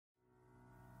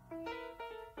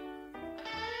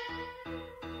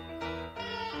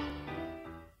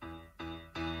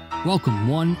Welcome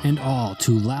one and all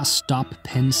to Last Stop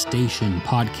Penn Station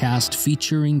podcast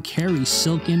featuring Cary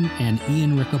Silkin and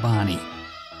Ian Riccaboni.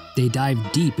 They dive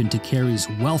deep into Cary's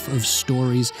wealth of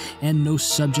stories, and no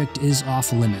subject is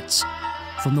off limits.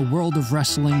 From the world of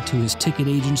wrestling to his ticket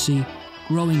agency,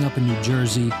 growing up in New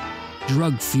Jersey,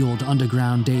 drug-fueled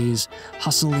underground days,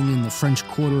 hustling in the French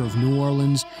Quarter of New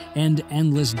Orleans, and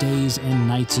endless days and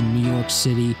nights in New York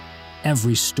City,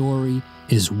 every story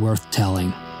is worth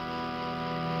telling.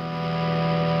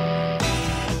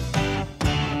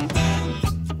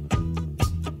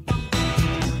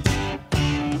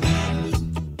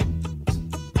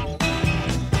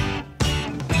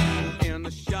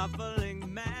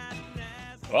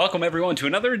 Welcome, everyone, to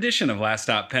another edition of Last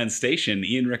Stop Penn Station.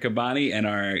 Ian Riccaboni and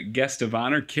our guest of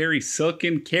honor, Cary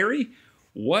Silkin. Cary,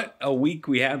 what a week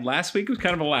we had. Last week was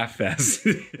kind of a laugh fest.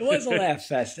 It was a laugh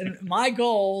fest. And my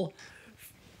goal,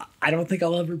 I don't think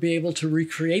I'll ever be able to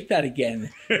recreate that again.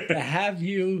 To have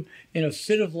you in a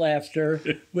fit of laughter,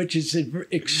 which is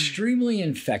extremely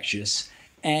infectious.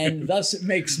 And thus it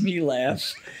makes me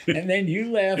laugh. And then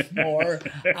you laugh more.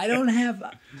 I don't have...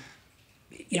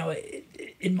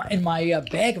 in my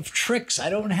bag of tricks, I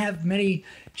don't have many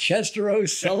Chester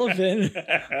O'Sullivan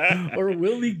or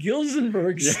Willie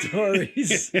Gilzenberg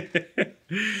stories.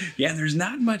 Yeah, there's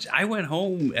not much. I went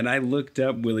home and I looked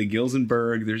up Willie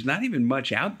Gilzenberg. There's not even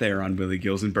much out there on Willie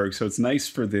Gilzenberg, so it's nice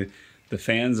for the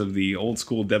fans of the old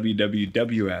school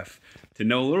WWF to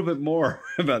know a little bit more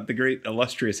about the great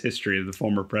illustrious history of the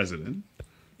former president.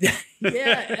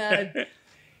 Yeah.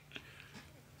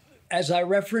 As I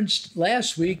referenced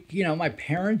last week, my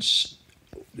parents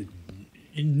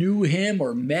knew him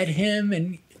or met him,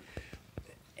 and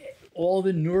all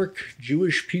the Newark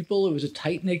Jewish people, it was a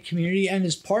tight-knit community, and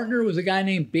his partner was a guy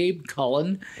named Babe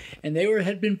Cullen, and they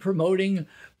had been promoting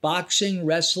boxing,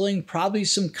 wrestling, probably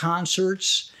some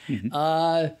concerts,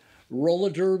 roller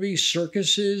derby,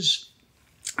 circuses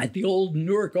at the old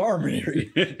Newark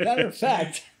Armory. Matter of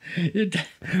fact,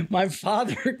 my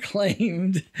father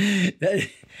claimed that,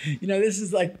 this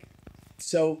is like,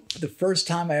 so the first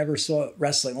time I ever saw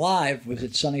wrestling live was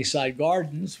at Sunnyside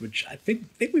Gardens, which I think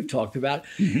we've talked about.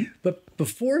 Mm-hmm. But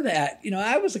before that,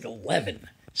 I was like 11.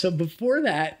 So before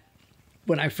that,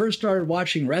 when I first started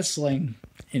watching wrestling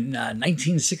in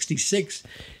 1966,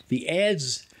 the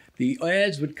ads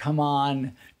would come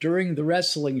on during the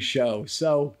wrestling show.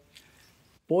 So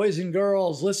boys and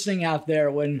girls listening out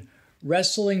there, when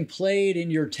wrestling played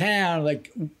in your town,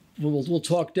 like we'll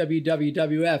talk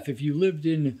WWF. If you lived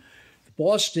in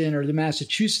Boston or the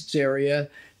Massachusetts area,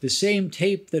 the same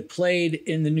tape that played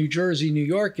in the New Jersey, New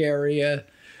York area,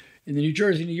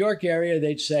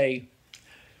 they'd say,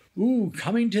 "Ooh,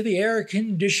 coming to the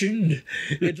air-conditioned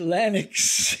Atlantic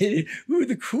City. Ooh,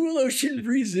 the cool ocean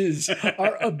breezes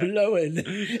are a-blowing."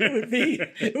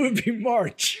 It would be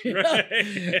March, right?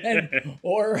 And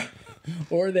or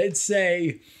they'd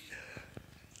say,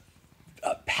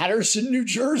 "Patterson, New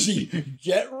Jersey,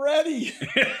 get ready."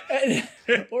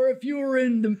 Or if you were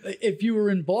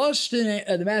in Boston,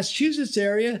 the Massachusetts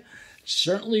area,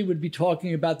 certainly would be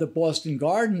talking about the Boston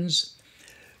Gardens,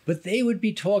 but they would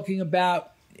be talking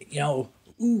about,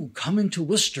 coming to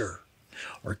Worcester,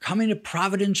 or coming to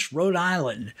Providence, Rhode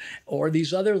Island, or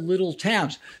these other little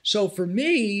towns. So for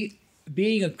me,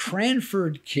 being a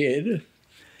Cranford kid,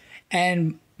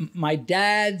 and my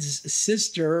dad's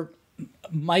sister,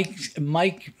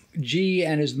 Mike G,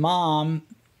 and his mom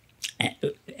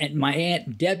and my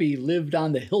Aunt Debbie lived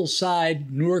on the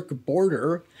hillside Newark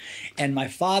border, and my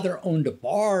father owned a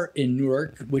bar in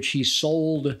Newark, which he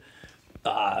sold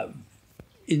I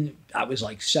was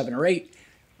like 7 or 8.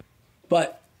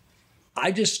 But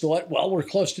I just thought, well, we're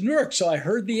close to Newark, so I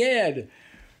heard the ad,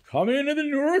 "Come into the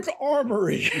Newark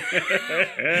Armory."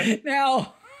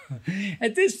 Now,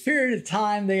 at this period of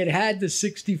time, they had the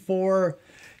 64.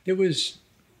 There was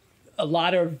a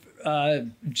lot of,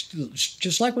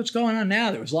 just like what's going on now,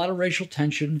 there was a lot of racial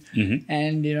tension,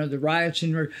 and, the riots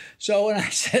in Newark. So when I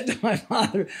said to my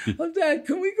father, "Oh, Dad,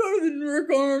 can we go to the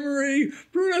Newark Armory?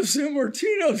 Bruno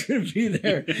Sammartino's going to be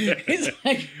there." He's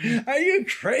like, "Are you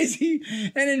crazy?"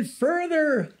 And in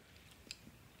further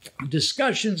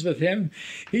discussions with him,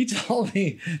 he told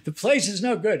me the place is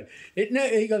no good.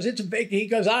 He goes, "It's a big." He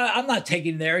goes, I'm not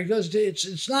taking there." He goes,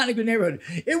 "It's not in a good neighborhood."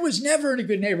 It was never in a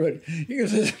good neighborhood. He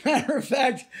goes, "As a matter of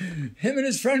fact, him and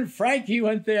his friend Frankie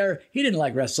went there." He didn't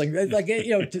like wrestling, like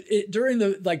during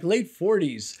the late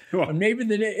 40s, or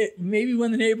maybe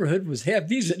when the neighborhood was half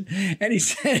decent. And he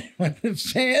said when the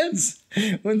fans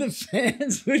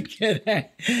would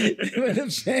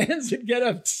get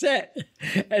upset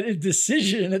at a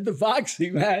decision and at the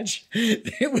boxing match, they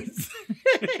would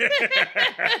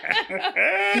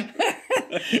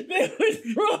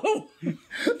throw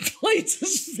plates of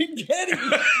spaghetti.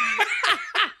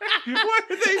 Why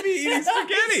would they be eating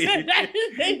spaghetti?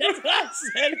 That's what I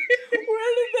said.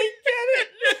 Where did they get it?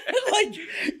 Like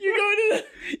you go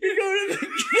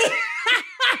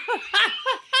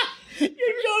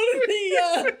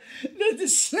to the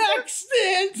snack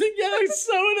stand to get a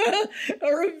soda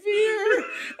or a beer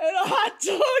and a hot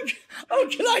dog. Oh,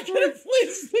 can I get a plate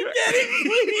of spaghetti,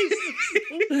 please?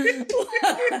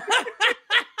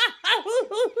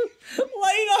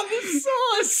 Light on the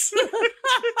sauce.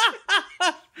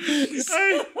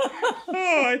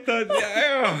 I thought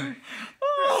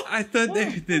I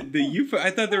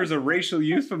thought there was a racial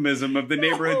euphemism of the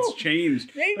neighborhood's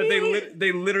changed, but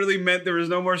they literally meant there was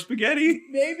no more spaghetti.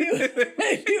 Maybe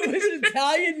it was an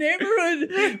Italian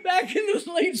neighborhood back in the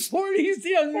late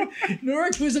 40s.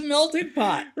 Newark was a melting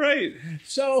pot, right?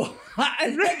 So I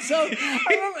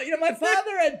remember, my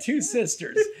father had two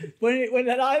sisters when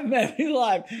I met him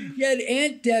live. He had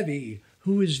Aunt Debbie,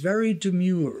 who was very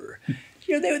demure.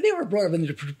 They were brought up in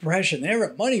the Depression. They never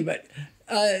had money, but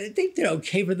they did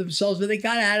okay for themselves, but they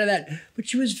got out of that. But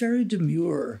she was very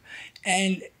demure,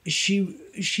 and she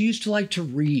used to like to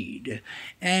read,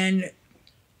 and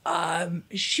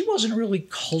she wasn't really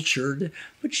cultured,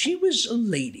 but she was a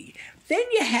lady. Then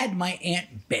you had my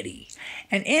Aunt Betty,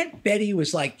 and Aunt Betty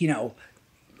was like,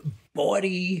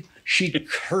 bawdy. She'd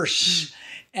curse,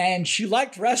 and she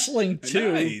liked wrestling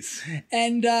too. Nice.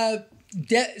 And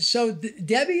so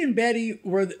Debbie and Betty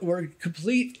were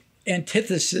complete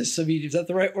antithesis of each, is that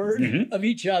the right word? Mm-hmm. Of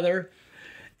each other.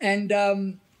 And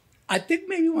I think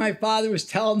maybe my father was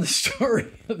telling the story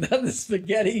about the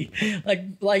spaghetti,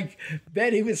 like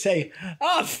Betty would say,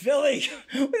 "Oh, Philly,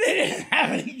 they didn't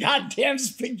have any goddamn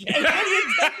spaghetti."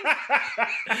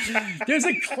 There's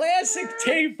a classic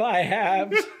tape I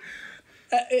have.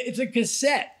 It's a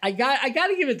cassette. I got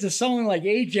to give it to someone like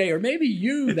AJ or maybe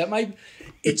you.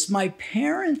 It's my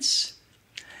parents'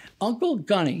 Uncle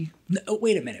Gunny. No,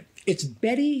 wait a minute. It's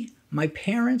Betty, my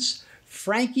parents,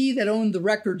 Frankie that owned the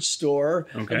record store,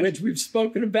 which we've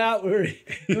spoken about. When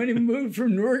he moved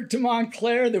from Newark to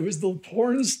Montclair, there was the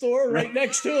porn store right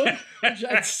next to him, which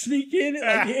I'd sneak in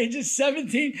at the age of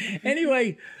 17.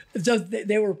 Anyway, so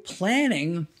they were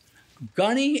planning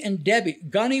Gunny and Debbie.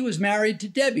 Gunny was married to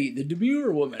Debbie, the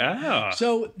demure woman. Oh.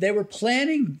 So they were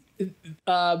planning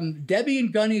Debbie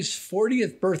and Gunny's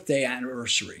 40th birthday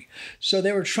anniversary. So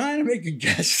they were trying to make a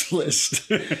guest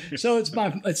list. So it's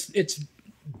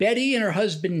Betty and her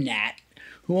husband Nat,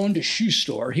 who owned a shoe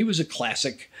store. He was a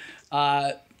classic.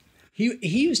 He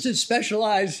used to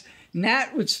specialize.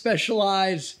 Nat would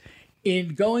specialize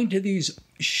in going to these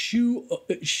shoe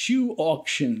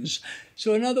auctions.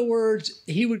 So in other words,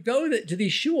 he would go to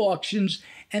these shoe auctions,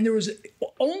 and there was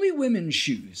only women's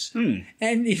shoes. And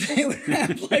they would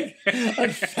have like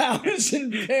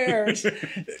 1,000 pairs,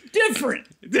 different.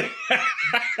 They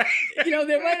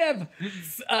might have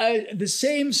the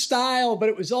same style, but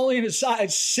it was only in a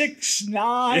size 6,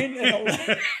 9, and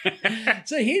 11.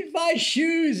 So he'd buy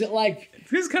shoes at like...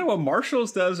 This is kind of what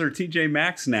Marshalls does or TJ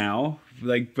Maxx now.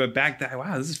 But back then,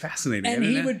 wow, this is fascinating. And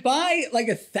he would buy like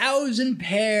 1,000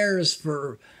 pairs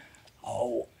for,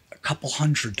 a couple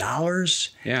 $100.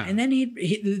 Yeah. And then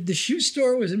the shoe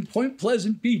store was in Point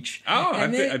Pleasant Beach. Oh,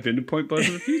 I've been to Point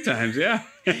Pleasant a few times, yeah.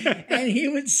 And he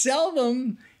would sell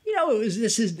them,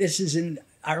 this is in,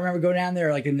 I remember going down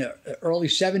there like in the early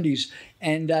 70s,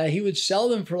 and he would sell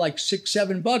them for like $6,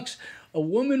 $7. A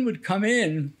woman would come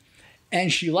in,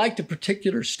 and she liked a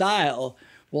particular style.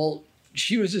 Well,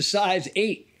 she was a size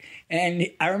 8. And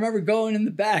I remember going in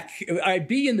the back. I'd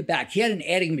be in the back. He had an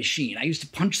adding machine. I used to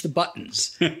punch the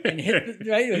buttons and hit,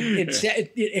 right?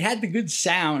 It had the good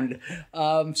sound,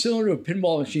 similar to a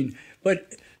pinball machine.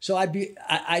 But so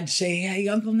I'd say, "Hey,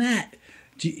 Uncle Nat,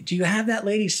 do you have that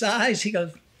lady's size?" He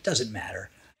goes, "Doesn't matter."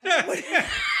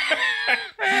 I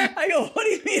go, "What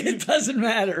do you mean it doesn't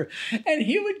matter?" And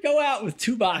he would go out with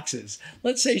 2 boxes.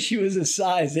 Let's say she was a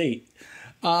size 8.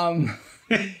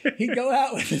 He'd go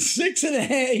out with a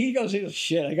 6.5. He goes,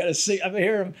 "Shit, I got a 6." I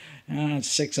hear him, "It's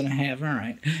 6.5. All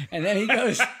right." And then he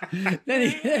goes, then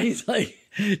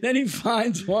he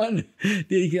finds one.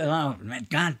 He goes, "Oh, man,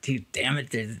 God damn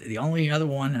it. The only other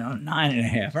one,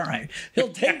 9.5. All right."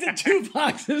 He'll take the 2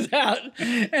 boxes out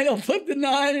and he'll put the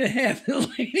 9.5 and the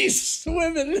lady's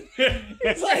swimming.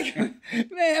 It's like,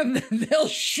 "Man, they'll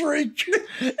shrink."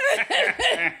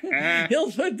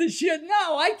 He'll put the shit.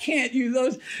 "No, I can't use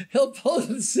those." He'll pull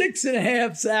the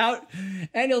 6.5s out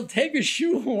and he'll take a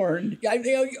shoehorn.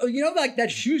 Like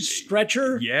that shoe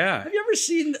stretcher? Yeah. Have you ever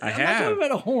seen? I'm not talking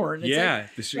about a horn. It's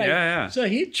Yeah. Right. Yeah. So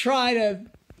he'd try to,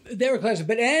 they were classic.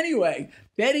 But anyway,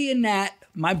 Betty and Nat,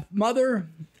 my mother,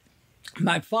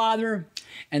 my father,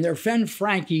 and their friend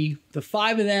Frankie, the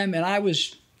five of them, and I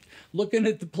was looking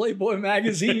at the Playboy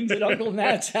magazines at Uncle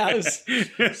Nat's house.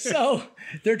 So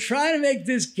they're trying to make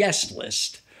this guest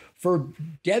list for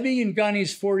Debbie and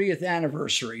Gunny's 40th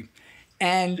anniversary.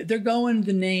 And they're going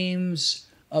the names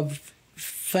of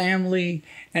family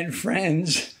and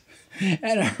friends.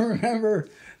 And I remember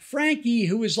Frankie,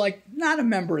 who was like not a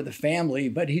member of the family,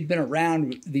 but he'd been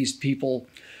around these people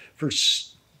for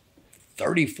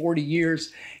 30, 40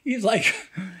 years. He's like,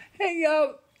 hey,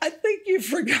 I think you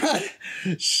forgot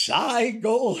Cy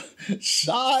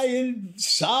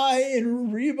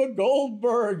and Reba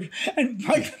Goldberg. And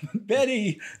like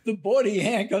Betty, the body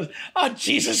hand goes, oh,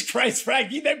 Jesus Christ,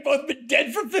 Frankie, they've both been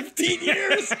dead for 15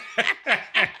 years.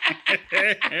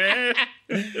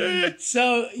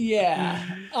 So,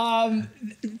 yeah.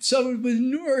 So with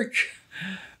Newark,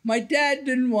 my dad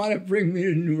didn't want to bring me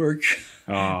to Newark.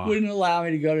 Oh. Wouldn't allow me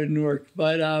to go to Newark.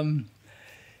 But,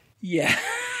 yeah.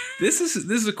 This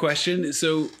is a question.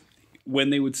 So when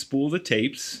they would spool the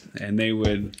tapes and they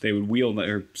would wheel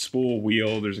or spool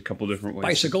wheel, there's a couple different ways.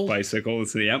 Bicycle.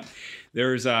 So, yeah.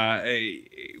 There's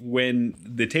when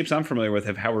the tapes I'm familiar with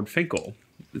have Howard Finkel,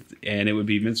 and it would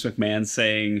be Vince McMahon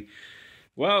saying,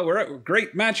 well, we're a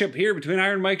great matchup here between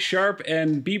Iron Mike Sharp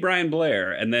and B. Brian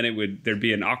Blair. And then there'd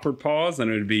be an awkward pause, and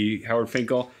it would be Howard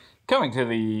Finkel coming to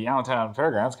the Allentown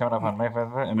Fairgrounds coming up on May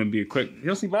 5th, and it'd be a quick,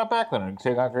 you'll see Bob Backlund and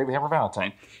take out Greatly Hammer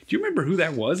Valentine. Do you remember who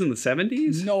that was in the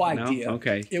 70s? No idea. No?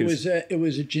 Okay. It was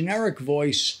a generic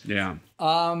voice. Yeah.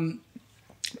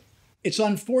 It's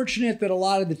unfortunate that a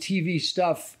lot of the TV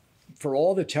stuff for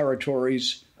all the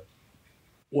territories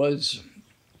was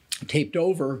taped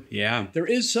over. Yeah. There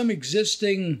is some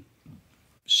existing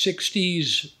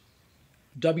 60s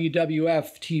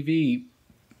WWF TV,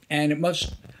 and it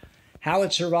must, how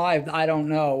it survived, I don't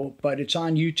know, but it's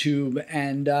on YouTube,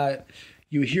 and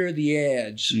you hear the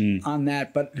ads on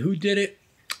that. But who did it?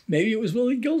 Maybe it was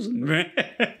Willie Gilson.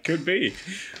 Could be.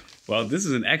 Well, this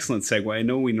is an excellent segue. I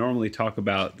know we normally talk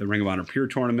about the Ring of Honor Pure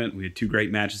Tournament. We had two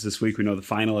great matches this week. We know the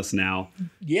finalists now.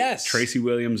 Yes. Tracy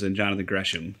Williams and Jonathan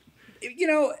Gresham. You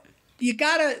know, you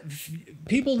gotta,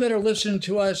 people that are listening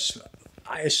to us,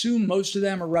 I assume most of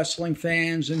them are wrestling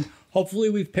fans, and hopefully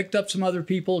we've picked up some other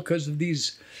people because of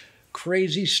these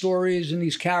crazy stories and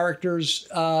these characters.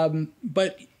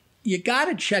 But you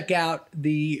gotta check out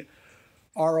the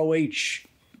ROH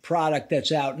product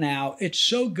that's out now. It's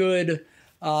so good.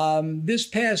 This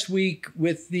past week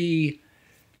with the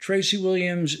Tracy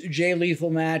Williams, Jay Lethal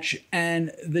match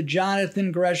and the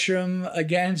Jonathan Gresham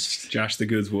against Josh the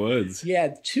Goods Woods.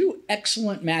 Yeah, two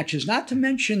excellent matches. Not to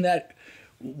mention that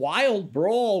wild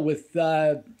brawl with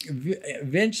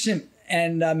Vincent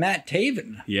and Matt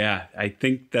Taven. Yeah, I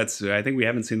think we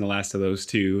haven't seen the last of those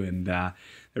two, and they're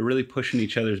really pushing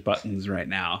each other's buttons right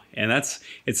now. And it's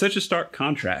such a stark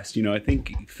contrast. You know, I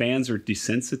think fans are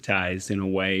desensitized in a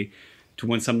way to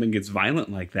when something gets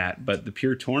violent like that. But the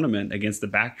Pure Tournament, against the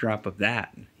backdrop of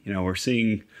that, you know, we're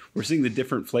seeing the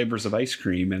different flavors of ice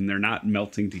cream, and they're not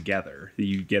melting together.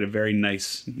 You get a very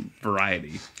nice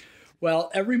variety. Well,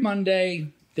 every Monday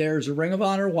there's a Ring of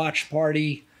Honor watch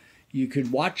party. You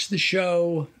could watch the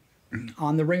show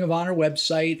on the Ring of Honor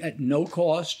website at no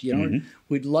cost. You know,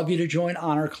 we'd love you to join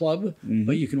Honor Club,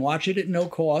 but you can watch it at no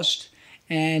cost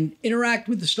and interact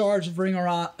with the stars of Ring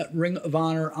of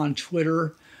Honor on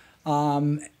Twitter.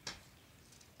 I'm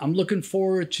looking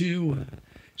forward to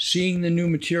seeing the new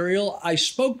material. I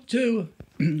spoke to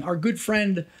our good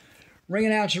friend, ring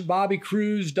announcer Bobby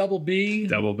Cruz, Double B.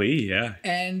 Double B, yeah.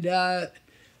 And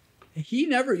he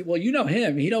never, well, you know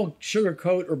him. He don't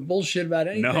sugarcoat or bullshit about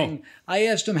anything. No. I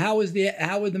asked him how were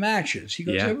the matches. He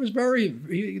goes, Yeah. they were very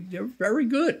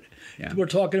good. Yeah. We're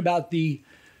talking about the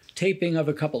taping of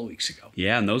a couple of weeks ago.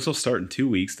 Yeah, and those will start in 2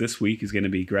 weeks. This week is going to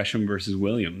be Gresham versus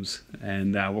Williams,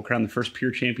 and we'll crown the first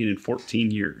Pure champion in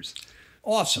 14 years.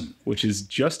 Awesome. Which is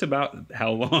just about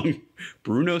how long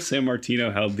Bruno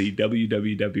Sammartino held the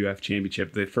WWF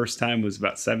Championship. The first time was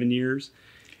about 7 years.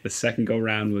 The second go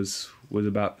round was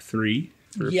about three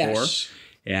or four.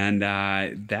 And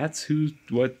that's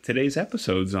what today's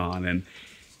episode's on. And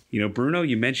you know, Bruno,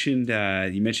 you mentioned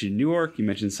Newark, you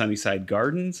mentioned Sunnyside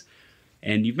Gardens,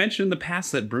 and you've mentioned in the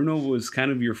past that Bruno was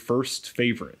kind of your first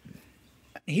favorite.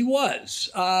 He was.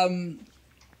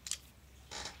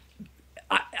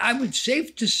 I would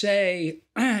safe to say,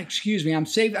 excuse me, I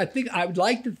think I would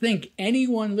like to think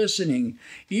anyone listening,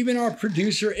 even our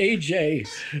producer AJ,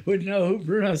 would know who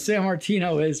Bruno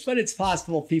Sammartino is, but it's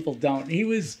possible people don't. He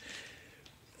was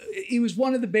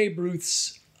one of the Babe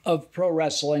Ruths of pro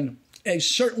wrestling.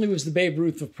 certainly was the Babe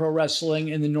Ruth of pro wrestling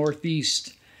in the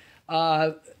Northeast.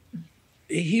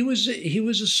 He was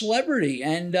a celebrity,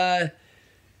 and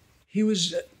he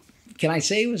was. Can I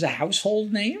say he was a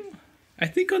household name? I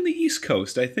think on the East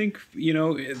Coast, I think,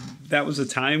 that was a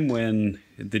time when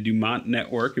the DuMont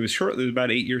Network, it was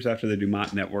about 8 years after the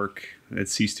DuMont Network had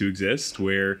ceased to exist,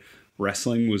 where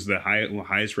wrestling was the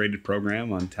highest rated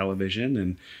program on television.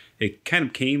 And it kind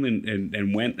of came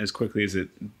and went as quickly as it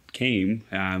came.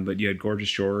 But you had Gorgeous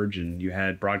George, and you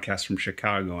had broadcasts from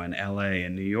Chicago and LA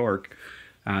and New York.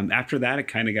 After that, it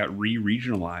kind of got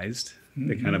re-regionalized. Mm-hmm.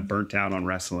 They kind of burnt out on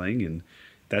wrestling, and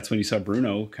that's when you saw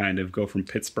Bruno kind of go from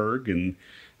Pittsburgh and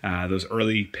those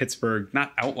early Pittsburgh,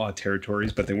 not outlaw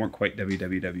territories, but they weren't quite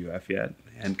WWF yet,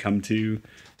 and come to,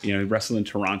 wrestle in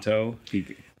Toronto.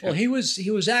 He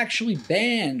was actually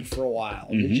banned for a while.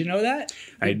 Mm-hmm. Did you know that?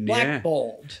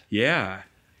 Blackballed. Yeah.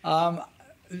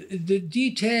 The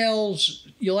details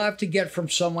you'll have to get from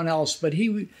someone else, but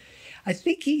I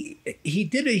think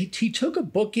he took a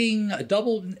booking,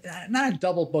 not a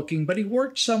double booking, but he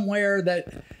worked somewhere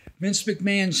that Vince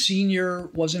McMahon Sr.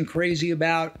 wasn't crazy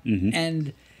about, mm-hmm.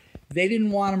 and they didn't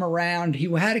want him around.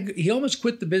 He almost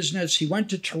quit the business. He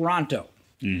went to Toronto,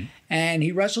 mm-hmm. and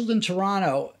he wrestled in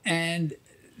Toronto, and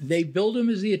they billed him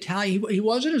as the Italian. He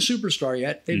wasn't a superstar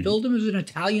yet. They mm-hmm. billed him as an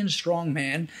Italian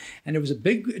strongman, and there was a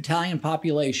big Italian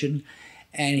population,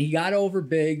 and he got over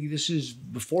big. This is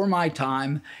before my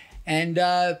time, and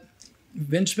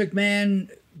Vince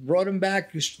McMahon brought him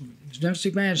back. Vince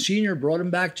McMahon Sr. brought him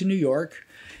back to New York.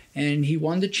 And he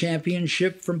won the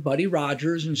championship from Buddy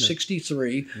Rogers in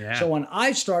 '63. Yeah. So when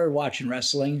I started watching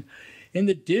wrestling, in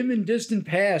the dim and distant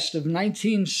past of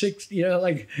 1960,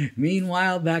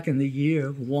 meanwhile, back in the year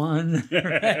of one,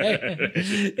 right?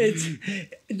 It's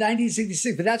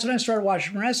 1966. But that's when I started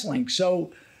watching wrestling.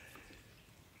 So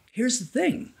here's the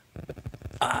thing.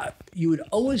 You would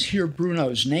always hear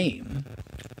Bruno's name.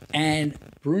 And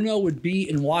Bruno would be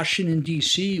in Washington,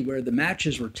 D.C., where the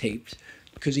matches were taped,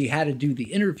 because he had to do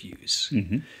the interviews.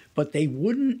 Mm-hmm. But they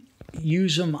wouldn't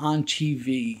use him on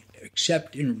TV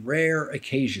except in rare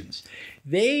occasions.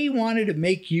 They wanted to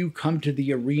make you come to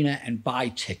the arena and buy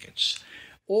tickets.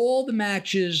 All the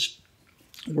matches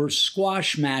were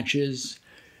squash matches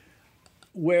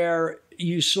where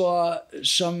you saw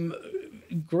some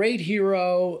great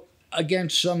hero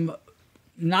against some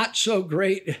not so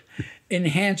great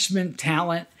enhancement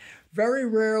talent. Very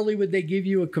rarely would they give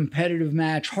you a competitive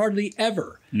match, hardly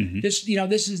ever. Mm-hmm. This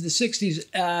is the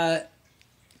 60s,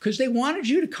 because they wanted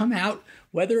you to come out,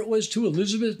 whether it was to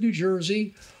Elizabeth, New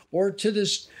Jersey, or to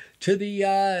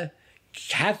the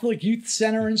Catholic Youth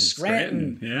Center in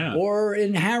Scranton, yeah. or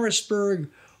in Harrisburg,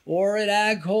 or at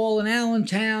Ag Hall in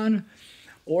Allentown,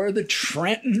 or the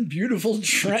beautiful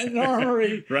Trenton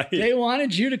Armory. Right. They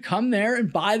wanted you to come there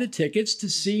and buy the tickets to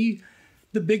see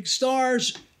the big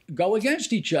stars go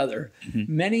against each other.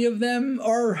 Mm-hmm. Many of them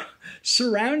are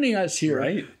surrounding us here.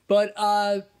 Right. But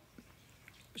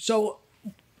so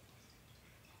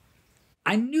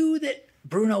I knew that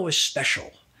Bruno was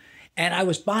special, and I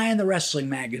was buying the wrestling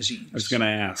magazines. I was going to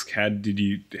ask, how did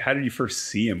you first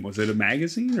see him? Was it a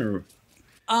magazine or?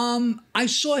 I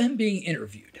saw him being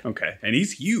interviewed. Okay. And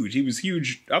he's huge. He was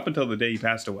huge up until the day he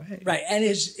passed away. Right. And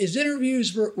his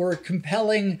interviews were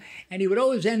compelling, and he would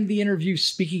always end the interview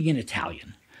speaking in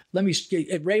Italian.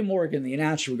 Ray Morgan, the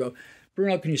announcer, would go,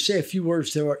 Bruno, can you say a few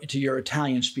words to your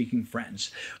Italian-speaking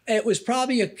friends? It was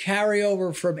probably a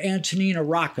carryover from Antonino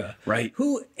Rocca. Right.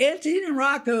 Antonino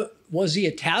Rocca, was he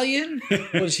Italian?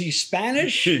 Was he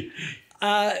Spanish?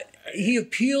 He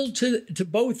appealed to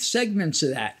both segments of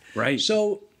that. Right.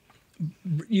 So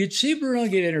you'd see Bruno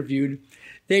get interviewed.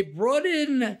 They brought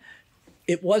in,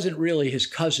 it wasn't really his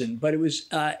cousin, but it was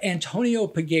Antonio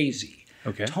Pagazzi.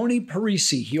 Okay. Tony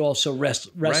Parisi, he also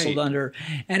wrestled under,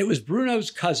 and it was Bruno's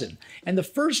cousin. And the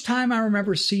first time I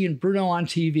remember seeing Bruno on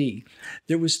TV,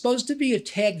 they were supposed to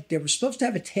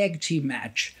have a tag team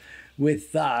match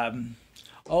with,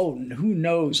 who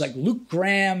knows, like Luke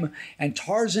Graham and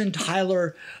Tarzan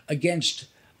Tyler against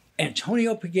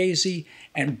Antonio Pagazzi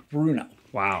and Bruno.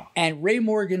 Wow. And Ray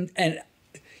Morgan, and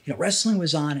wrestling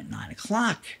was on at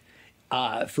 9:00.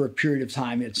 For a period of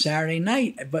time at Saturday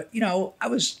night. But, I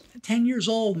was 10 years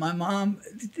old. My mom,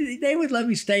 they would let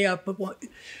me stay up.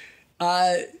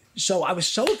 So I was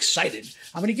so excited.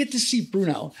 I'm going to get to see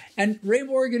Bruno. And Ray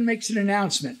Morgan makes an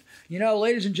announcement.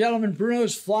 Ladies and gentlemen,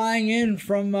 Bruno's flying in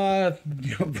from,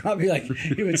 probably like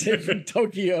he would say from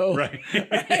Tokyo. Right.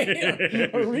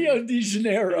 Or Rio de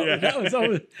Janeiro. Yeah. That was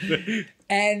always,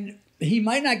 and he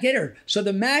might not get her. So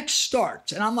the match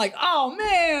starts. And I'm like, oh,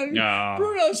 man,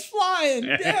 Bruno's flying.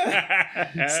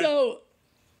 Yeah. So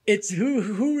It's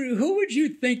who would you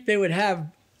think they would have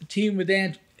team with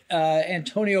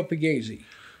Antonio Pagazzi?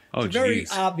 Oh, it's a very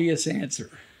geez. obvious answer.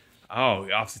 Oh,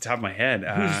 off the top of my head.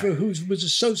 Who was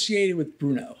associated with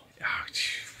Bruno? Oh,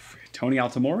 Tony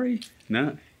Altamori?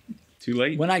 No. Too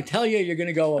late? When I tell you, you're going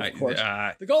to go, of course.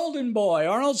 The Golden Boy,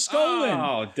 Arnold Skolin.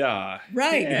 Oh, duh.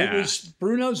 Right. Yeah. Who was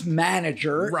Bruno's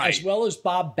manager, Right. as well as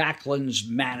Bob Backlund's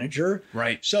manager.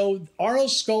 Right. So Arnold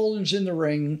Skolin's in the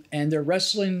ring, and they're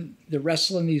wrestling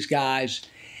these guys,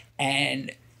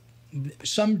 and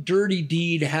some dirty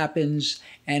deed happens,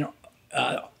 and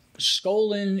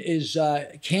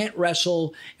Skolin can't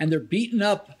wrestle, and they're beating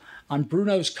up on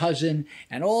Bruno's cousin,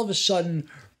 and all of a sudden,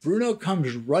 Bruno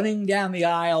comes running down the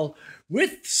aisle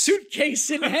with suitcase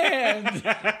in hand.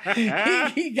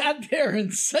 he got there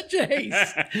in such a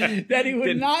haste that he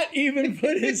would not even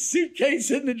put his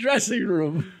suitcase in the dressing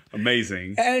room.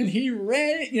 Amazing. And he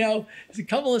ran, a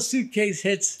couple of suitcase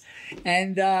hits,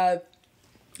 and the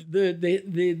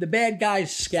bad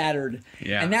guys scattered.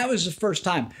 Yeah. And that was the first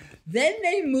time. Then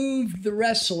they moved the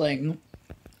wrestling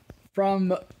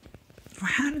from,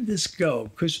 how did this go?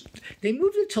 Because they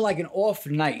moved it to like an off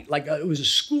night, like it was a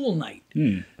school night,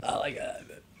 like a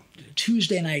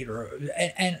Tuesday night,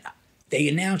 and they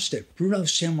announced it. Bruno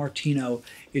Sammartino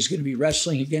is going to be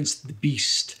wrestling against the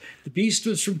Beast. The Beast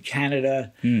was from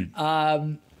Canada.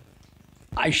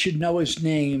 I should know his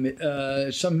name.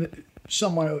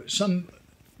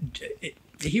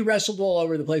 He wrestled all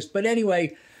over the place. But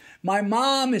anyway, my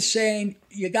mom is saying,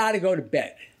 you got to go to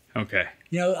bed. Okay.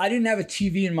 I didn't have a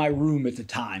TV in my room at the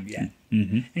time yet.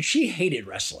 Mm-hmm. And she hated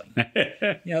wrestling.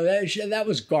 That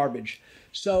was garbage.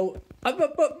 So,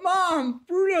 but Mom,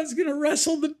 Bruno's going to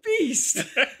wrestle the Beast.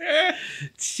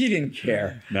 She didn't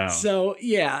care. No. So,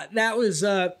 yeah, that was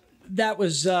a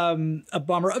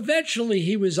bummer. Eventually,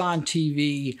 he was on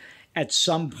TV at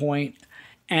some point.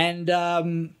 And,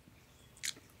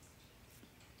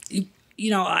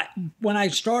 when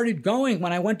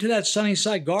I went to that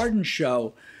Sunnyside Garden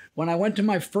show, when I went to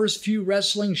my first few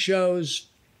wrestling shows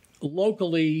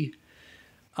locally,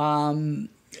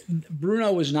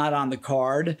 Bruno was not on the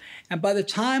card. And by the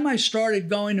time I started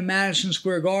going to Madison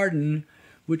Square Garden,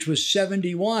 which was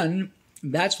 1971,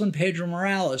 that's when Pedro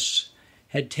Morales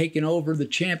had taken over the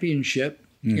championship.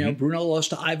 Mm-hmm. Bruno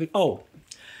lost to Ivan. Oh,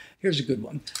 here's a good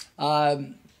one.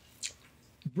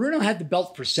 Bruno had the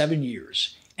belt for 7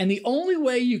 years. And the only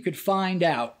way you could find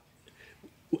out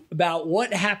about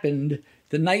what happened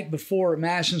the night before at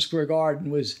Madison Square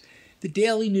Garden was the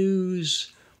Daily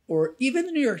News or even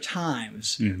the New York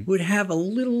Times would have a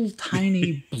little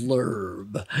tiny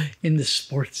blurb in the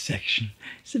sports section.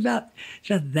 It's about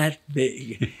that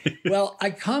big. Well, I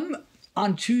come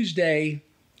on Tuesday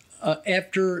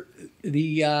after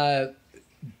the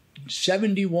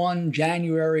 71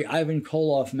 January Ivan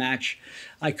Koloff match.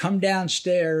 I come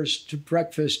downstairs to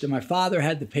breakfast, and my father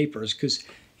had the papers because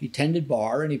he tended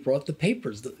bar, and he brought the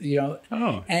papers,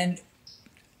 Oh. And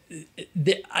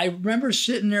I remember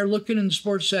sitting there looking in the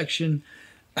sports section,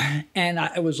 and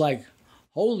I was like,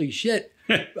 holy shit,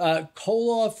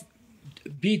 Koloff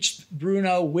beats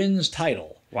Bruno, wins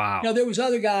title. Wow. There was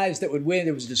other guys that would win.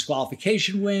 There was a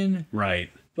disqualification win. Right.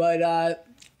 But,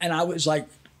 and I was like,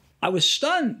 I was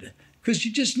stunned because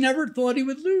you just never thought he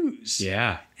would lose.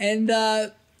 Yeah. And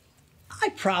I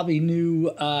probably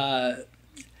knew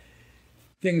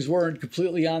things weren't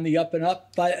completely on the up and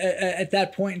up. But at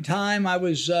that point in time, I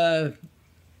was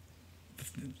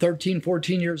 13,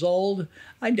 14 years old.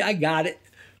 I got it.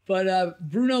 But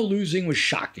Bruno losing was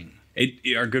shocking.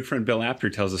 Our good friend Bill Apter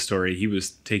tells a story. He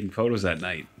was taking photos that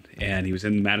night, and he was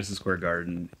in the Madison Square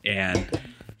Garden, and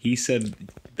he said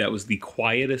that was the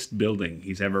quietest building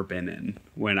he's ever been in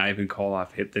when Ivan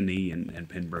Koloff hit the knee and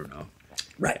pinned Bruno.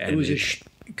 Right. And it was a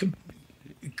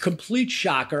complete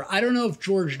shocker. I don't know if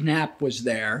George Knapp was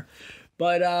there,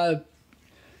 but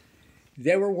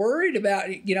they were worried about,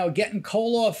 getting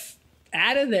Koloff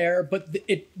out of there, but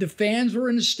the fans were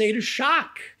in a state of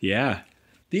shock. Yeah.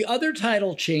 The other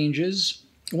title changes,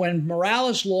 when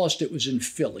Morales lost, it was in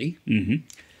Philly. Mm-hmm.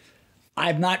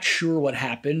 I'm not sure what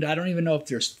happened. I don't even know if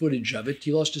there's footage of it.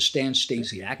 He lost to Stan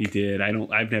Stasiak. He did.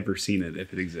 I've never seen it,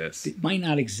 if it exists. It might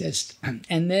not exist.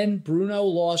 And then Bruno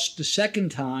lost the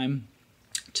second time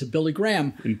to Billy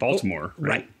Graham. In Baltimore.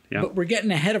 Right. Yeah. But we're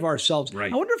getting ahead of ourselves.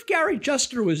 Right. I wonder if Gary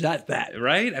Juster was at that.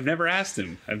 Right? I've never asked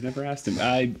him. Our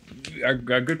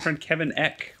good friend Kevin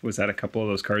Eck was at a couple of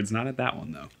those cards, not at that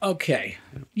one, though. Okay.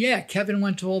 Yeah, Kevin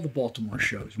went to all the Baltimore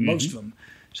shows, most of them.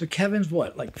 So Kevin's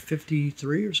what, like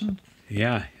 53 or something?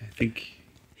 Yeah, I think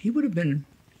he would have been.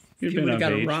 He would have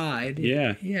got a ride.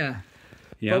 Yeah. Yeah.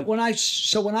 Yeah. But when I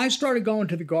started going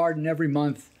to the Garden every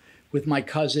month with my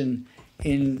cousin,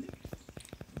 in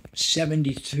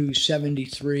 72,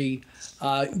 73,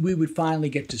 we would finally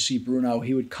get to see Bruno.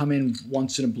 He would come in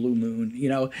once in a blue moon, you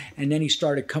know, and then he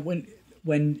started coming.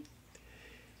 When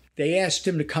they asked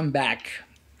him to come back,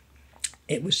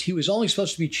 he was only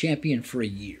supposed to be champion for a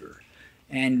year.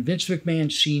 And Vince McMahon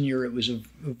Sr., it was a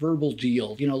verbal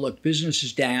deal. You know, look, business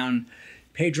is down.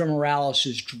 Pedro Morales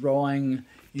is drawing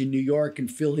in New York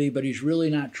and Philly, but he's really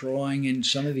not drawing in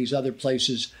some of these other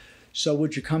places. So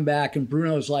would you come back? And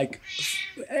Bruno's like,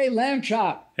 hey, lamb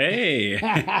chop. Hey.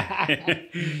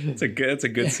 That's a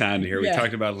good sound to hear. Yeah. We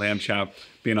talked about lamb chop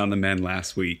being on the men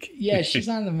last week. Yeah, she's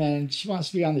on the men. She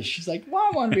wants to be on the She's like, well,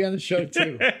 I want to be on the show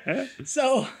too.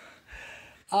 So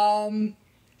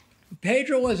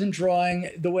Pedro wasn't drawing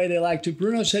the way they liked to.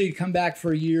 Bruno said he'd come back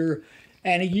for a year,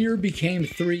 and a year became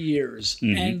 3 years.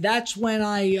 Mm-hmm. And that's when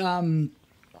I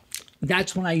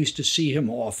used to see him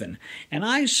often. And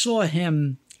I saw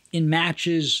him in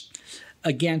matches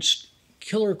against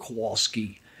Killer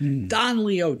Kowalski, Don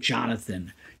Leo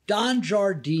Jonathan, Don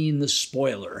Jardine, the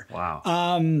Spoiler.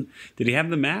 Wow. Did he have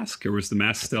the mask, or was the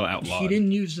mask still outlawed? He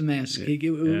didn't use the mask. It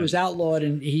was outlawed,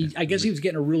 and I guess he was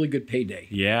getting a really good payday.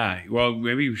 Yeah. Well,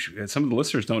 maybe some of the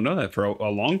listeners don't know that. For a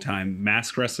long time,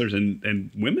 masked wrestlers and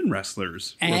women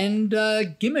wrestlers and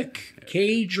gimmick,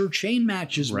 cage, or chain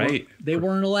matches, right? They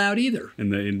weren't allowed either.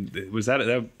 And was that?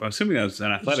 I'm assuming that was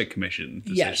an athletic commission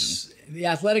decision. Yes. The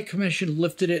Athletic Commission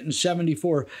lifted it in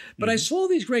 74. But I saw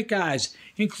these great guys,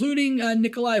 including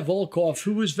Nikolai Volkov,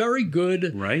 who was very good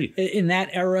in that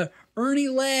era. Ernie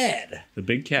Ladd. The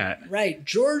big cat. Right.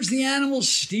 George the Animal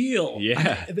Steele.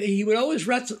 Yeah. He would always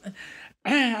wrestle.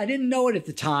 I didn't know it at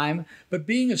the time, but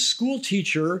being a school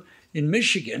teacher in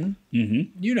Michigan,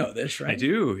 you know this, right? I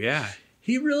do, yeah.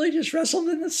 He really just wrestled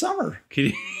in the summer.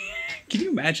 Can you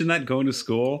imagine that, going to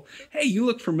school? Hey, you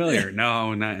look familiar.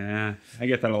 No, not. I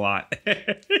get that a lot.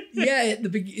 Yeah.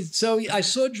 So I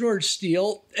saw George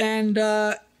Steele, and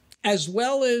as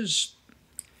well as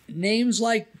names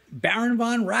like Baron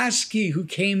von Raschke, who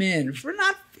came in for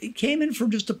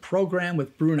just a program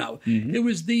with Bruno. Mm-hmm. It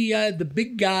was the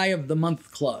big guy of the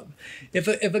month club.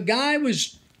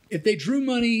 If they drew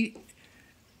money,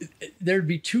 there'd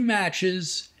be 2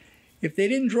 matches. If they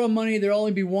didn't draw money, there'd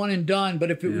only be 1 and done.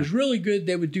 But if it was really good,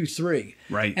 they would do 3.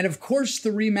 Right. And of course, the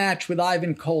rematch with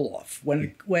Ivan Koloff,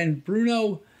 when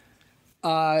Bruno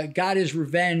got his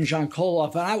revenge on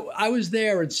Koloff, and I was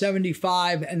there in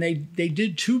 75, and they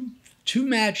did two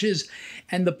matches,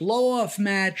 and the blow-off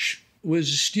match was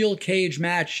a steel cage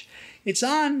match. It's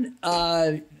on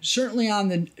certainly on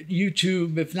the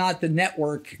YouTube, if not the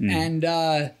network,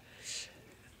 and.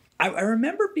 I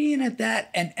remember being at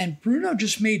that, and Bruno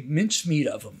just made mincemeat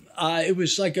of him. It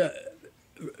was like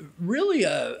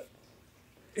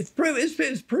it's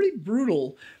pretty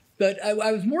brutal. But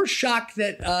I was more shocked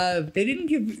that they didn't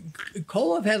give.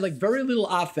 Koloff had like very little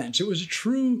offense. It was a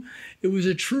true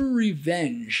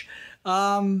revenge.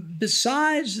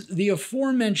 Besides the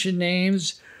aforementioned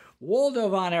names, Waldo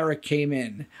Von Erich came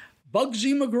in.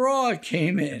 Bugsy McGraw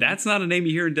came in. That's not a name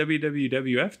you hear in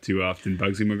WWF too often.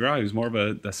 Bugsy McGraw. He was more of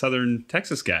a Southern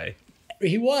Texas guy.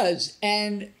 He was.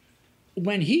 And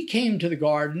when he came to the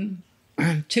Garden,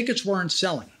 tickets weren't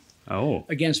selling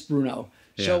against Bruno.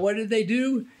 Yeah. So what did they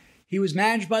do? He was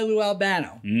managed by Lou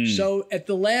Albano. So at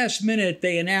the last minute,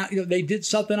 they announced, they did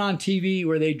something on TV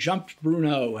where they jumped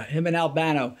Bruno, him and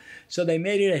Albano. So they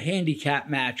made it a handicap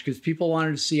match because people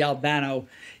wanted to see Albano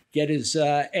get his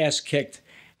ass kicked.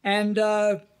 And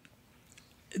the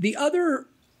other,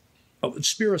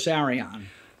 Spiros Arion.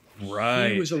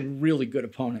 Right. He was a really good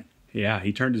opponent. Yeah,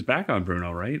 he turned his back on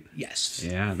Bruno, right? Yes.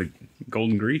 Yeah, the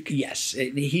Golden Greek. Yes,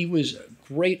 he was a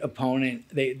great opponent.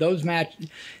 Those matches.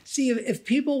 See, if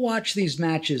people watch these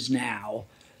matches now,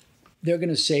 they're going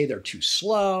to say they're too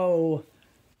slow.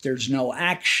 There's no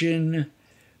action.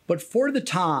 But for the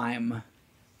time,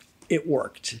 it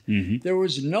worked. Mm-hmm. There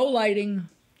was no lighting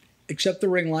except the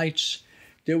ring lights.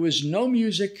 There was no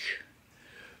music,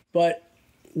 but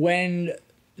when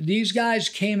these guys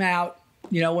came out,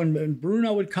 when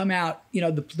Bruno would come out,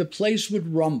 the place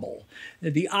would rumble.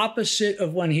 The opposite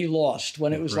of when he lost,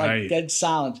 when it was like dead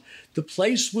silence. The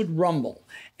place would rumble.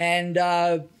 And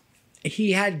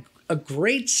he had a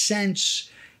great sense.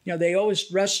 They always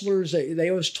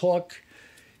talk,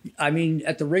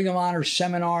 at the Ring of Honor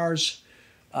seminars,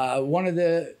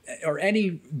 or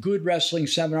any good wrestling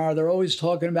seminar, they're always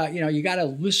talking about, you got to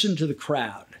listen to the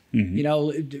crowd.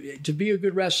 Mm-hmm. To be a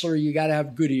good wrestler, you got to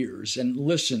have good ears and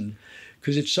listen,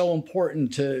 because it's so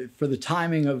important for the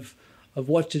timing of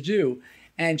what to do.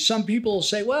 And some people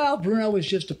say, well, Bruno was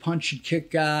just a punch and kick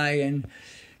guy, and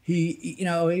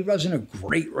He wasn't a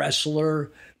great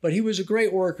wrestler, but he was a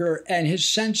great worker, and his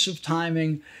sense of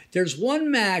timing. There's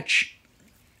one match,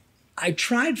 I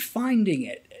tried finding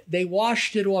it. They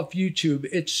washed it off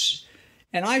YouTube.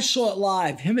 And I saw it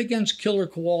live, him against Killer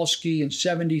Kowalski in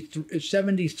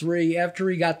 73 after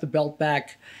he got the belt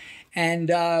back. And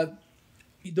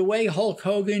the way Hulk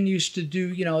Hogan used to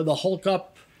do, the Hulk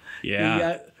up.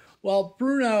 Yeah.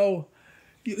 Bruno,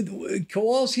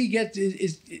 Kowalski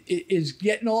is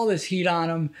getting all this heat on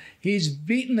him. He's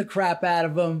beating the crap out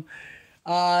of him.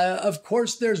 Of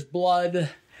course, there's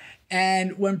blood.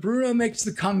 And when Bruno makes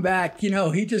the comeback,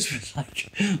 he just was like,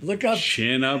 look up.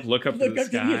 Chin up, look up to the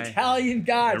sky. The Italian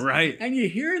gods. Right. And you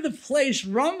hear the place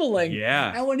rumbling.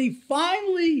 Yeah. And when he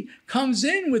finally comes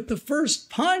in with the first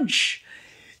punch,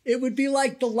 it would be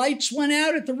like the lights went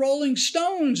out at the Rolling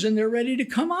Stones and they're ready to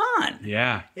come on.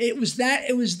 Yeah. It was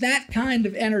that kind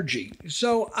of energy.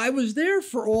 So I was there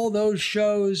for all those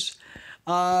shows.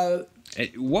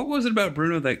 What was it about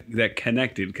Bruno that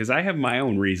connected? Because I have my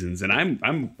own reasons, and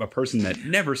I'm a person that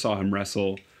never saw him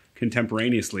wrestle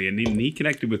contemporaneously, and he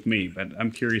connected with me. But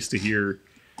I'm curious to hear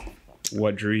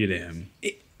what drew you to him.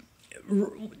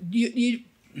 They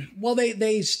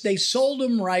sold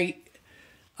him right.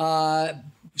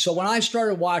 So when I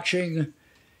started watching,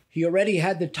 he already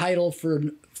had the title for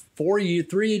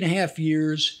 3.5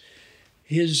 years.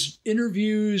 His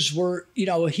interviews were,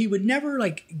 he would never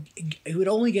he would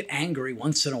only get angry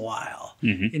once in a while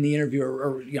in the interview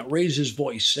or raise his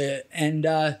voice. And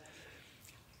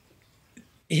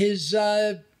his,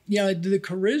 the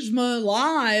charisma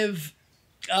live,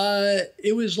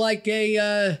 it was like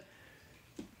a,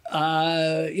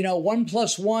 1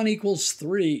 + 1 =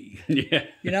 3. Yeah.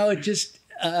 It just,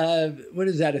 what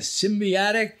is that? A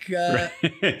symbiotic?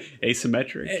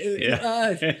 Asymmetric.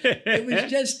 It was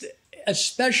just... A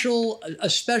special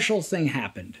thing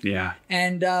happened. Yeah.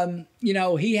 And,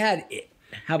 he had it.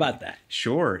 How about that?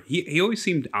 Sure. He always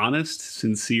seemed honest,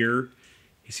 sincere.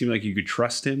 He seemed like you could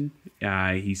trust him.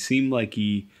 He seemed like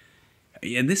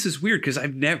and this is weird because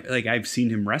I've seen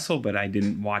him wrestle, but I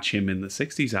didn't watch him in the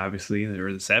 60s, obviously,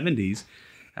 or the 70s.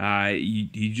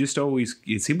 He just always,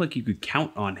 it seemed like you could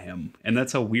count on him. And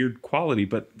that's a weird quality,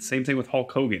 but same thing with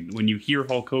Hulk Hogan. When you hear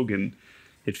Hulk Hogan,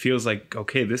 it feels like,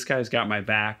 okay, this guy's got my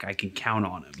back. I can count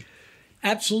on him.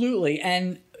 Absolutely.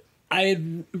 And I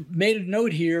had made a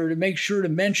note here to make sure to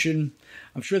mention,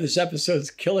 I'm sure this episode's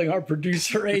killing our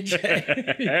producer,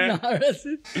 AJ.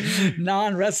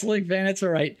 Non-wrestling fan, it's all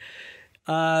right.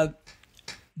 There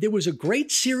was a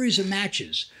great series of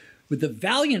matches with the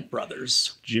Valiant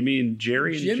brothers. Jimmy and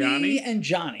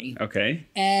Johnny. Okay.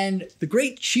 And the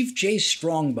great Chief Jay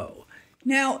Strongbow.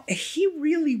 Now, he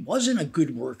really wasn't a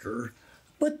good worker,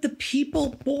 but the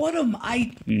people bought him.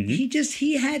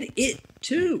 He had it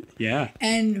too. Yeah.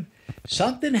 And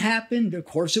something happened. Of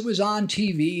course, it was on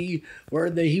TV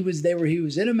where he was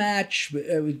in a match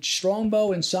with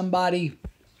Strongbow and somebody.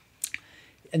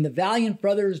 And the Valiant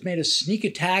brothers made a sneak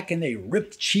attack and they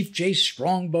ripped Chief Jay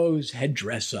Strongbow's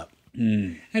headdress up.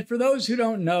 And for those who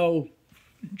don't know,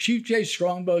 Chief Jay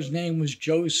Strongbow's name was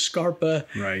Joe Scarpa.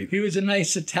 Right. He was a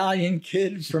nice Italian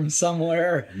kid from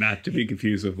somewhere. Not to be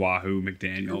confused with Wahoo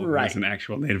McDaniel, who was an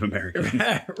actual Native American.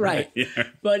 Right. Yeah.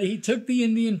 But he took the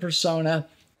Indian persona.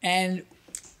 And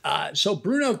so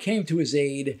Bruno came to his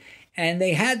aid. And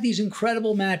they had these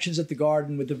incredible matches at the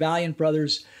Garden with the Valiant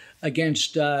brothers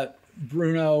against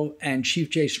Bruno and Chief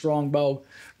Jay Strongbow,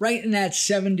 right in that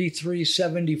 73,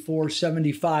 74,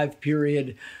 75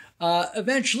 period.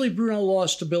 Eventually, Bruno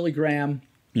lost to Billy Graham,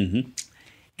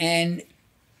 and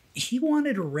he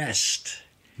wanted to rest.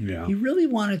 Yeah, he really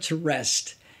wanted to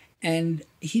rest, and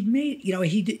he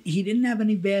didn't have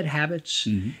any bad habits,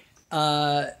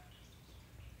 and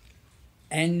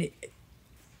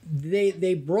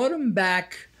they brought him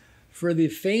back for the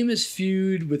famous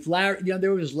feud with Larry.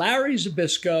 There was Larry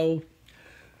Zbyszko,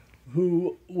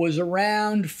 who was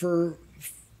around for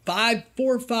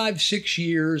 4, 5, 6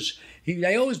 years.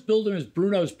 They always billed him as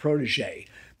Bruno's protege,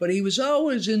 but he was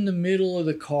always in the middle of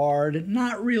the card,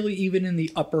 not really even in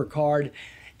the upper card.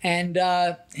 And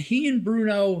he and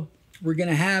Bruno were going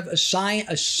to have a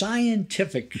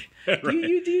scientific. Right. Do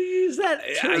you use that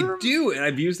term? I do, and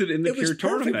I've used it in the Pure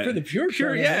Tournament. For the Pure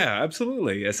Tournament. Yeah,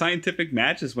 absolutely. A scientific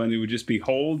match is when it would just be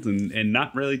holds and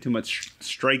not really too much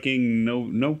striking,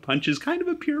 no punches. Kind of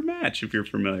a pure match if you're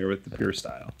familiar with the Pure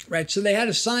style. Right. So they had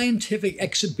a scientific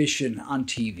exhibition on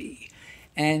TV,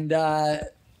 and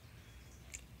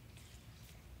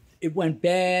it went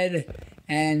bad,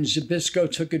 and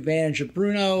Zbyszko took advantage of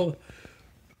Bruno.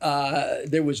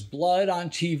 There was blood on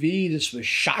TV. This was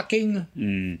shocking.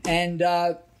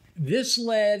 And this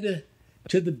led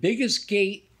to the biggest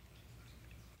gate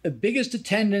biggest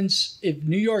attendance in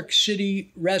New York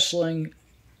City wrestling,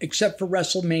 except for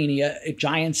WrestleMania, a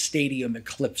giant stadium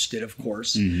eclipsed it, of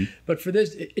course. But for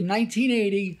this, in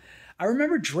 1980, I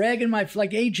remember dragging like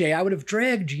AJ, I would have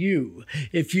dragged you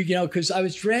if because I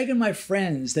was dragging my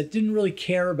friends that didn't really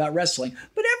care about wrestling,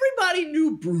 but everybody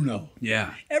knew Bruno.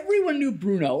 Yeah. Everyone knew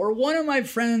Bruno. Or one of my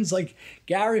friends, like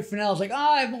Gary Fennell, was like,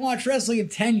 I haven't watched wrestling in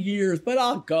 10 years, but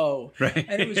I'll go. Right.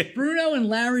 And it was Bruno and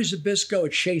Larry Zbyszko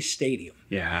at Shea Stadium.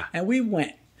 Yeah. And we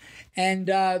went. And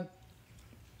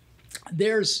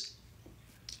there's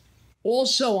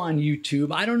also on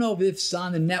YouTube, I don't know if it's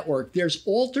on the network, there's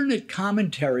alternate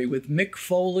commentary with Mick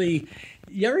Foley.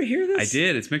 You ever hear this? I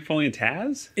did. It's Mick Foley and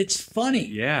Taz? It's funny.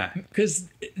 Yeah. Because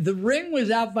the ring was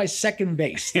out by second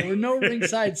base. There were no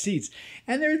ringside seats.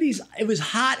 And there are these, it was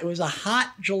hot. It was a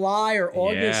hot July or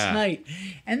August night.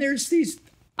 And there's these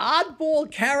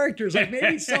oddball characters, like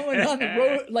maybe someone on the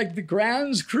road, like the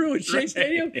grounds crew at Shea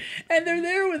Stadium, and they're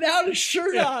there without a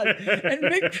shirt on. And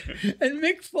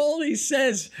Mick Foley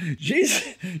says, "Geez,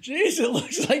 it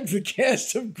looks like the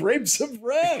cast of Grapes of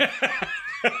Wrath."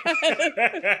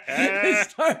 They're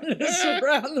starting to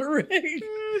surround the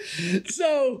ring.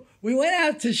 So we went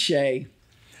out to Shea.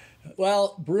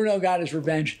 Well, Bruno got his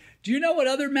revenge. Do you know what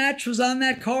other match was on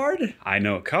that card? I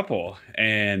know a couple,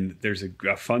 and there's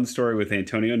a fun story with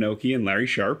Antonio Inoki and Larry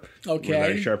Sharp. Okay. Where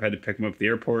Larry Sharp had to pick him up at the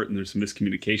airport, and there's some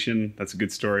miscommunication. That's a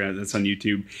good story. That's on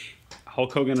YouTube.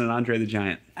 Hulk Hogan and Andre the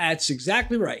Giant. That's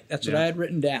exactly right. That's what I had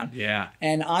written down. Yeah.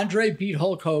 And Andre beat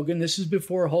Hulk Hogan. This is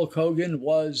before Hulk Hogan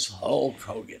was Hulk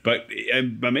Hogan. But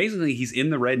amazingly, he's in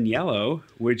the red and yellow,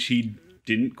 which he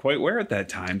didn't quite wear at that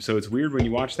time. So it's weird when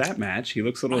you watch that match. He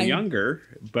looks a little younger,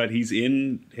 but he's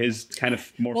in his kind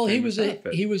of more famous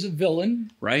outfit. He was a villain.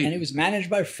 Right. And he was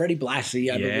managed by Freddie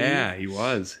Blassie, I believe. Yeah, he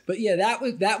was. But yeah,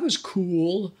 that was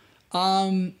cool.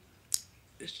 Some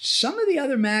of the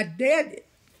other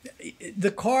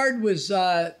the card was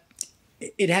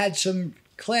it had some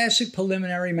classic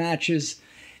preliminary matches,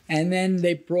 and then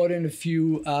they brought in a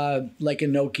few like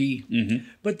Inoki. Mm-hmm.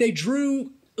 But they drew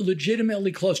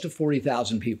legitimately close to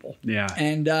 40,000 people. Yeah.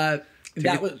 And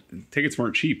tickets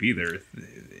weren't cheap either.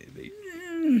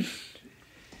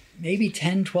 Maybe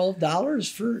 $10,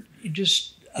 $12 for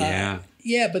just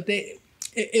yeah, but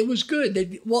it was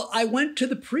good. I went to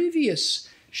the previous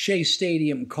Shea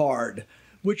Stadium card,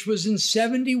 which was in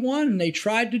 71. They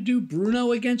tried to do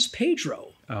Bruno against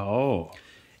Pedro. Oh.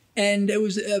 And it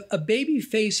was a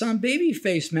babyface on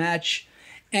babyface match.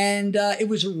 And it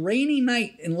was a rainy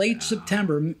night in late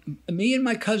September. Me and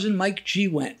my cousin Mike G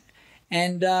went.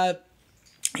 And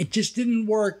it just didn't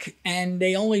work. And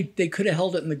they could have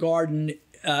held it in the Garden.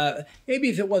 Maybe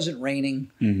if it wasn't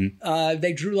raining. Mm-hmm.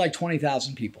 They drew like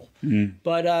 20,000 people. Mm-hmm.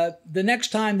 But the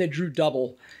next time they drew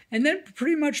double. And then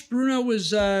pretty much Bruno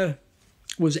was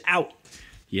out.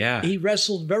 Yeah. He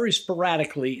wrestled very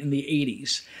sporadically in the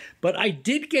 80s. But I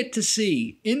did get to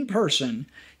see in person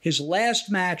his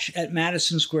last match at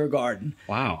Madison Square Garden.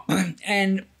 Wow.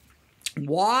 And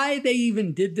why they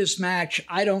even did this match,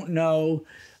 I don't know.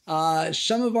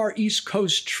 Some of our East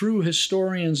Coast true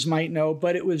historians might know,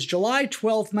 but it was July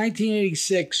 12th,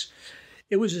 1986.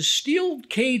 It was a steel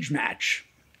cage match.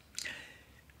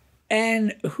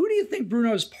 And who do you think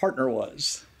Bruno's partner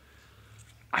was?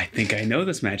 I think I know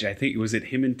this match. I think, was it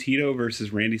him and Tito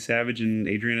versus Randy Savage and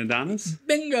Adrian Adonis?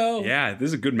 Bingo. Yeah, this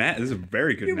is a good match. This is a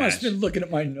very good match. You must have been looking at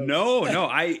my notes. No.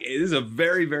 This is a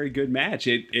very, very good match.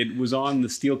 It was on the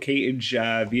steel cage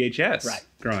VHS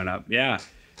growing up. Yeah.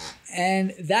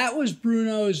 And that was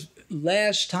Bruno's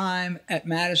last time at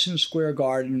Madison Square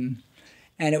Garden.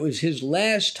 And it was his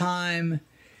last time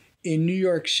in New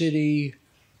York City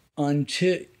and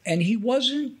he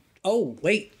wasn't,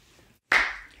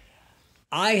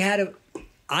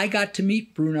 I got to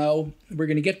meet Bruno. We're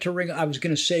going to get to ring. I was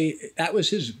going to say that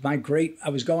was I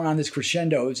was going on this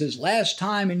crescendo. It was his last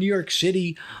time in New York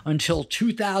City until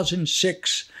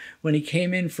 2006 when he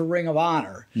came in for Ring of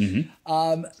Honor.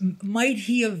 Mm-hmm. Might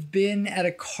he have been at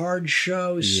a card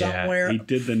show somewhere? He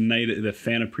did the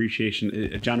fan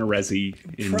appreciation. John Arezzi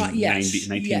in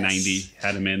 1990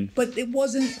 had him in. But it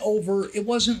wasn't over. It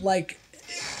wasn't like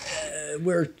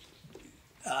where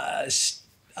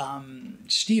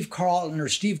Steve Carlton or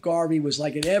Steve Garvey was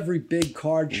like at every big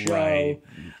card show.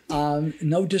 Right.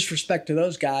 No disrespect to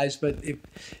those guys, but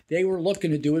they were looking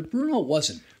to do it. Bruno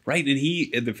wasn't. Right, and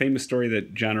the famous story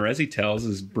that John Arezzi tells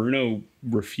is Bruno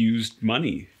refused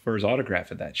money for his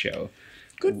autograph at that show.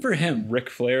 Good for him. Ric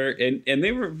Flair, and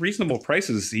they were reasonable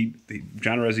prices.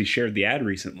 John Arezzi shared the ad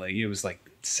recently. It was like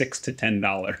 $6 to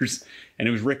 $10, and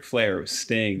it was Ric Flair. It was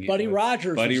Sting. Buddy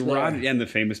Rogers. And the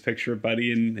famous picture of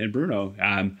Buddy and Bruno.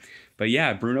 But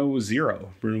yeah, Bruno was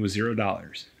zero. Bruno was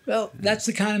 $0. Well, that's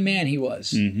the kind of man he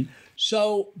was. Mm-hmm.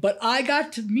 So, but I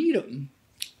got to meet him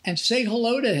and say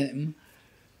hello to him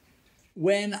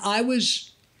when I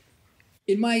was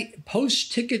in my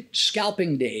post-ticket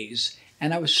scalping days,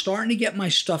 and I was starting to get my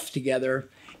stuff together,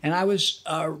 and I was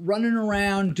running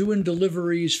around doing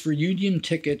deliveries for Union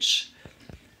Tickets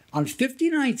on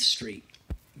 59th Street,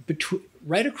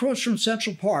 right across from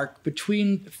Central Park,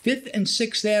 between 5th and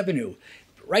 6th Avenue,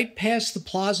 right past the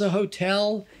Plaza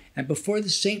Hotel and before the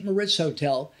St. Moritz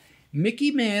Hotel.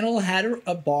 Mickey Mantle had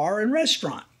a bar and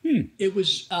restaurant. It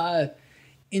was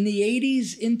in the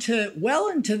 80s into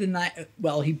the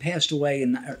well, he passed away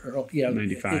in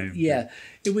 95.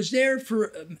 It was there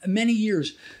for many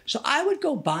years. So I would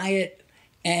go by it,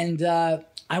 and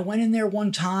I went in there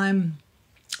one time.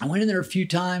 I went in there a few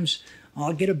times.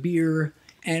 I'll get a beer.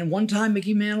 And one time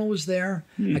Mickey Mantle was there.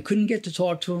 I couldn't get to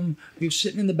talk to him. He was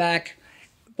sitting in the back.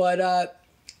 But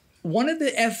one of the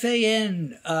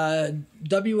FAN,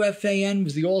 WFAN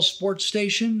was the all sports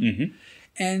station. Mm-hmm.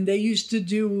 And they used to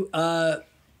do,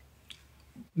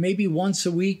 maybe once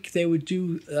a week, they would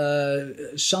do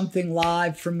something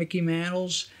live from Mickey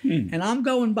Mantle's. And I'm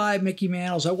going by Mickey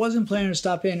Mantle's. I wasn't planning to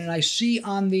stop in. And I see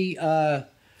on the,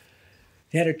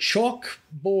 they had a chalk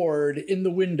board in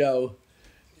the window.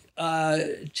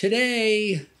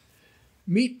 Today,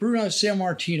 meet Bruno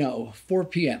Sammartino, 4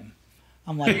 p.m.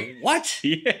 I'm like, what?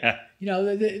 Yeah. You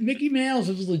know, the Mickey Mantle's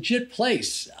was a legit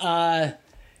place.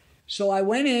 So I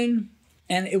went in,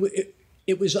 and it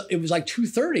was like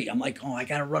 2:30. I'm like, oh, I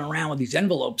got to run around with these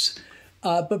envelopes.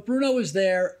 But Bruno was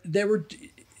there.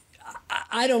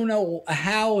 I don't know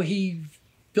how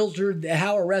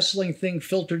how a wrestling thing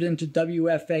filtered into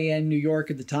WFAN New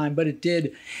York at the time, but it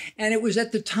did. And it was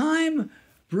at the time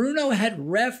Bruno had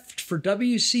refed for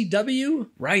WCW.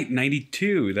 Right,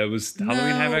 92. That was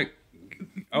Halloween Havoc.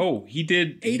 Oh, he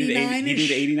did 89. He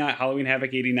did 89, Halloween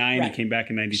Havoc 89. Right. He came back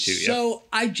in 92. So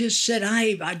I just said,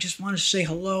 I just want to say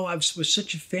hello. I was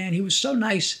such a fan. He was so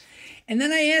nice. And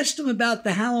then I asked him about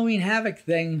the Halloween Havoc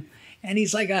thing, and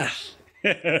he's like,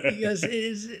 he goes,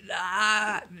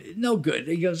 no good.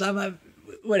 He goes,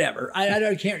 whatever. I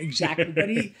don't care exactly, but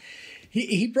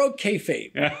he broke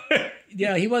kayfabe. You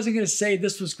know, he wasn't going to say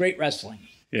this was great wrestling.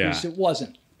 Yeah. Because it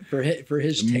wasn't for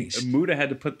his taste. Muda had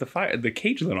to put the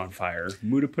cage lid on fire.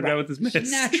 Muda put it out with his mitts.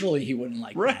 So naturally, he wouldn't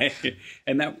like right. that.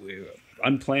 And that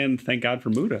unplanned, thank God for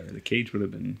Muda. The cage would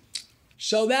have been.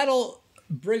 So that'll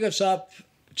bring us up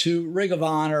to Ring of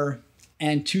Honor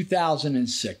and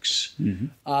 2006.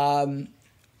 Mm-hmm.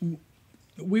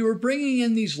 We were bringing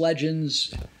in these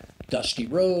legends, Dusty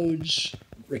Rhodes,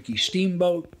 Ricky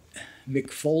Steamboat,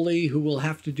 Mick Foley, who we'll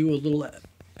have to do a little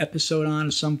episode on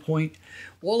at some point.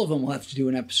 All of them will have to do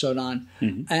an episode on.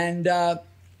 Mm-hmm. And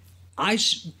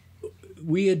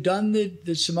we had done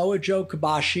the Samoa Joe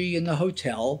Kibashi in the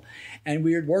hotel, and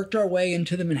we had worked our way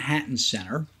into the Manhattan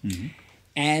Center. Mm-hmm.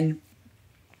 And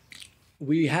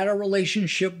we had a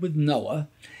relationship with Noah,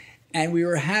 and we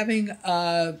were having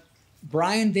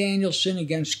Bryan Danielson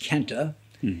against Kenta.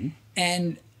 Mm-hmm.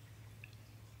 And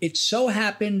it so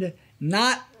happened,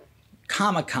 not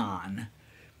Comic-Con,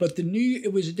 but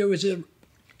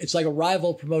it's like a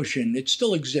rival promotion. It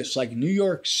still exists, like New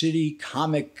York City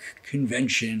Comic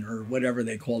Convention or whatever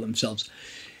they call themselves.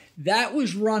 That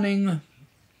was running,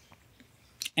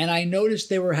 and I noticed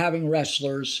they were having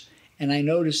wrestlers, and I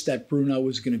noticed that Bruno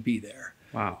was going to be there.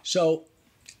 Wow. So,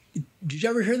 did you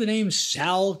ever hear the name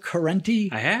Sal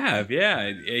Correnti? I have,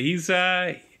 yeah.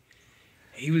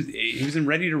 He was in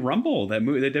Ready to Rumble, that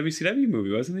movie, that WCW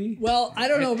movie, wasn't he? Well, I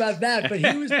don't know about that, but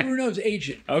he was Bruno's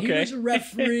agent. Okay. He was a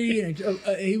referee, and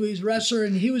he was a wrestler,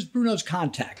 and he was Bruno's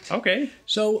contact. Okay.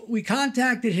 So we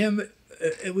contacted him. I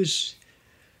think it was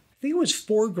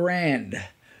 $4,000,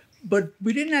 but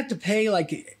we didn't have to pay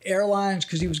like airlines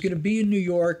because he was going to be in New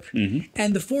York, mm-hmm.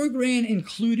 and the $4,000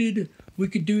 included we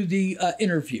could do the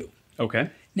interview. Okay.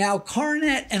 Now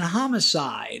Cornette and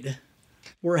Homicide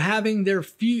were having their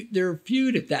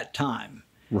feud at that time,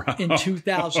 right. In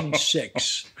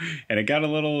 2006, and it got a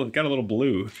little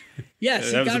blue.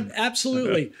 Yes,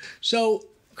 absolutely. So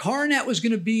Cornette was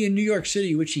going to be in New York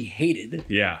City, which he hated.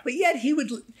 Yeah, but yet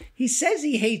he says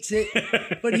he hates it,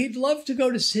 but he'd love to go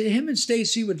to see him, and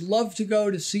Stacy would love to go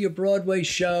to see a Broadway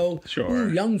show. Sure.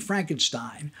 Ooh, Young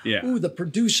Frankenstein. Yeah. Ooh, the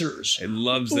producers. He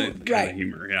loves that kind of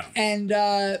humor. Yeah. And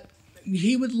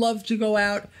he would love to go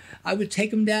out. I would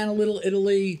take him down a Little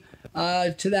Italy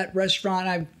to that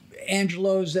restaurant,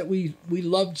 Angelo's, that we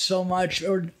loved so much,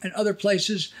 and other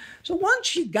places. So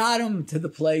once you got him to the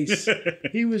place,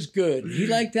 he was good. He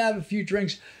liked to have a few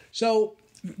drinks. So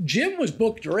Jim was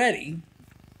booked already.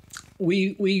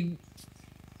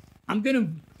 I I'm going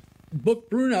to book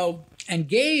Bruno. And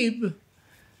Gabe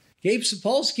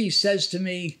Sapolsky says to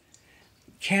me,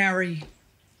 Cary,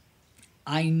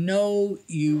 I know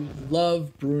you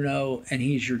love Bruno and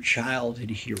he's your childhood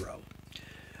hero,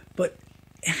 but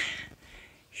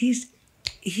he's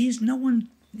no one,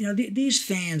 these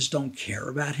fans don't care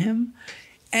about him.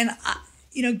 And,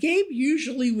 Gabe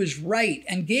usually was right,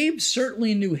 and Gabe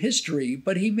certainly knew history,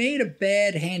 but he made a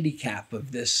bad handicap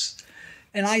of this.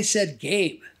 And I said,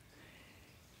 Gabe,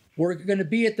 we're going to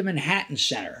be at the Manhattan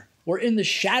Center. We're in the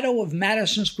shadow of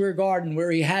Madison Square Garden, where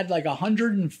he had like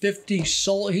 150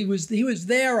 sold. He was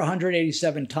there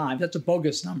 187 times. That's a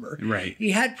bogus number. Right. He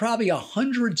had probably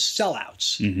 100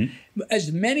 sellouts,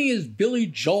 as many as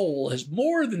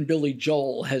more than Billy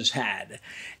Joel has had,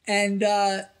 and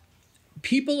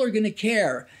people are going to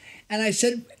care. And I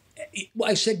said,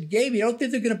 Gabe, you don't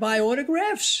think they're going to buy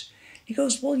autographs? He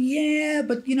goes, well, yeah,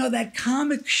 but, that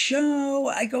comic show.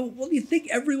 I go, well, do you think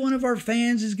every one of our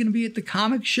fans is going to be at the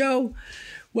comic show?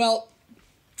 Well,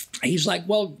 he's like,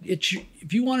 well, if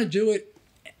you want to do it,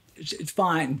 it's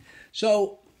fine.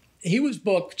 So he was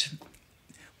booked.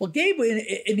 Well, Gabe,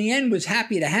 in the end, was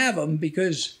happy to have him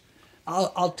because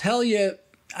I'll tell you,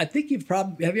 I think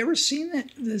have you ever seen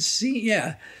that?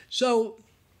 Yeah. So,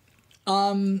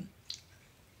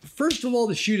 first of all,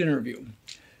 the shoot interview.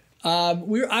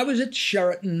 I was at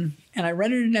Sheraton, and I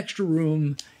rented an extra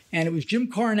room, and it was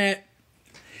Jim Cornette.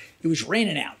 It was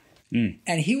raining out,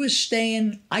 and he was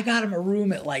staying. I got him a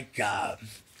room at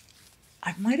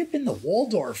I might have been the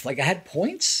Waldorf. I had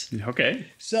points. Okay.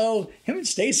 So him and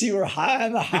Stacy were high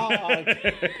on the hog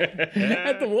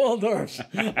at the Waldorf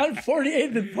on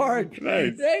 48th and Park.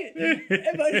 Nice.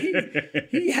 But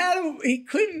he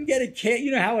couldn't get a cab. You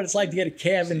know how it's like to get a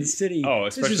cab in the city. Oh,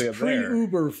 especially this is up there.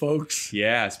 pre-Uber, folks.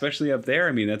 Yeah, especially up there.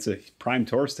 I mean, that's a prime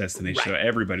tourist destination. Right. So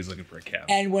everybody's looking for a cab.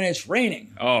 And when it's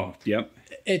raining. Oh, yep.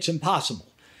 It's impossible.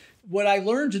 What I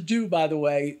learned to do, by the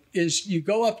way, is you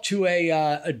go up to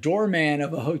a doorman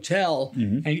of a hotel,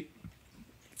 and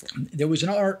there was an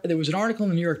article in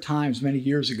the New York Times many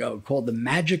years ago called "The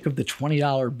Magic of the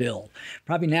 $20 Bill."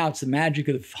 Probably now it's the magic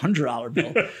of the $100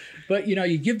 bill. But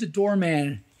you give the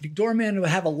doorman will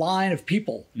have a line of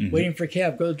people waiting for a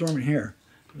cab. Go to the doorman here,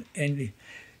 and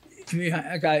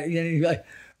a guy, he's like,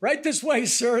 right this way,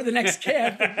 sir. The next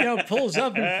cab, pulls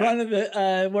up in front of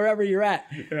the wherever you're at.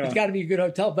 Yeah. It's got to be a good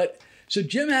hotel. But so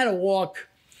Jim had to walk.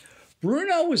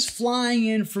 Bruno was flying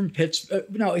in from Pittsburgh.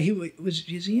 No, is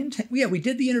he in? Yeah, we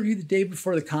did the interview the day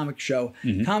before the comic show.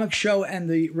 Comic show and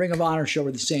the Ring of Honor show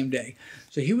were the same day.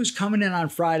 So he was coming in on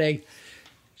Friday.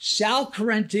 Sal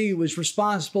Correnti was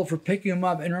responsible for picking him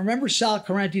up. And remember Sal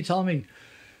Correnti telling me,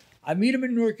 I meet him at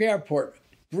Newark Airport.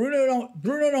 Bruno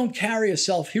don't carry a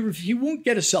cell phone. He won't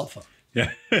get a cell phone.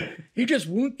 Yeah. He just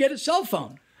won't get a cell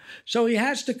phone. So he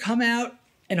has to come out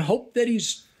and hope that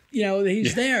he's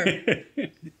there.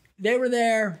 They were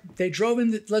there. They drove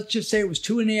in. Let's just say it was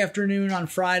 2 PM on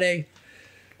Friday.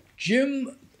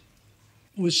 Jim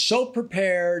was so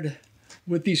prepared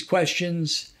with these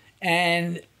questions,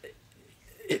 and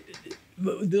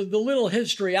the little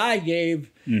history I gave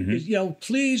is,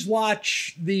 please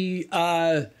watch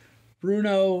the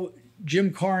Bruno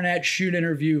Jim Cornette shoot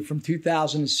interview from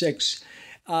 2006.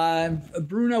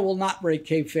 Bruno will not break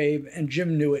kayfabe, and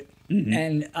Jim knew it,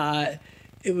 and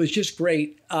it was just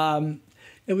great.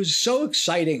 It was so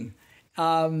exciting,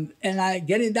 and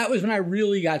that was when I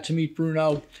really got to meet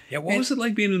Bruno. Yeah, what was it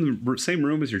like being in the same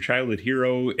room as your childhood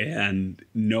hero and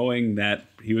knowing that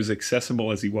he was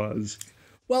accessible as he was?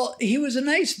 Well, he was a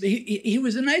nice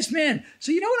man.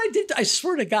 So you know what I did? I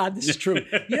swear to God, this is true.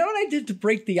 You know what I did to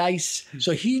break the ice?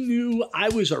 So he knew I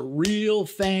was a real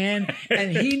fan,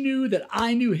 and he knew that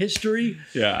I knew history.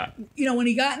 Yeah. When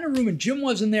he got in a room, and Jim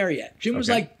wasn't there yet. Jim was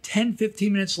like 10,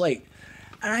 15 minutes late.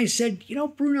 And I said,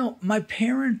 Bruno, my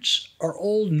parents are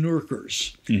old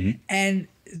Newarkers, and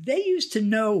they used to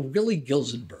know Willie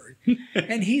Gilzenberg.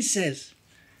 And he says,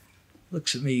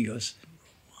 looks at me, he goes,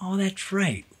 oh, that's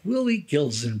right. Willie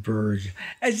Gilzenberg,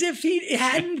 as if he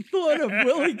hadn't thought of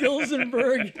Willie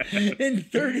Gilzenberg in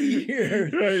 30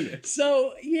 years. Right.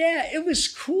 So, yeah, it was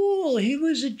cool. He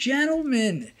was a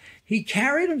gentleman. He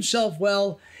carried himself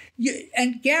well.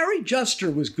 And Gary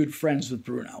Juster was good friends with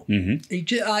Bruno.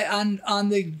 On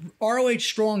the ROH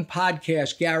Strong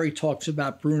podcast, Gary talks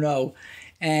about Bruno.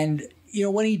 And,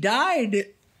 when he died,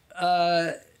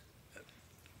 5,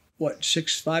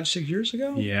 6 years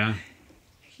ago? Yeah.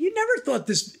 You never thought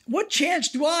this, what chance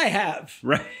do I have?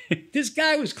 Right. This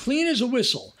guy was clean as a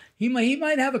whistle. He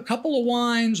might have a couple of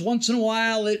wines once in a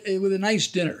while with a nice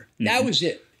dinner. That was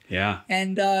it. Yeah.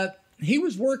 And he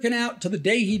was working out to the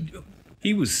day he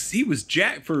He was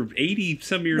jacked for 80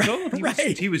 some years old.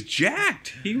 He was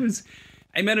jacked.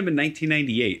 I met him in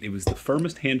 1998. It was the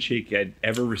firmest handshake I'd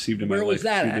ever received in my life. Where was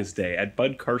that to this day? At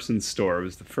Bud Carson's store. It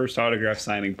was the first autograph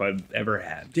signing Bud ever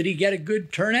had. Did he get a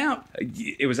good turnout?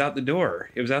 It was out the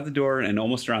door. It was out the door and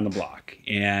almost around the block.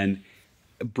 And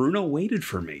Bruno waited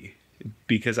for me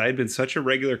because I had been such a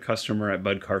regular customer at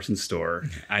Bud Carson's store.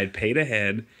 I had paid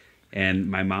ahead, and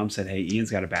my mom said, "Hey,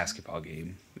 Ian's got a basketball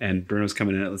game, and Bruno's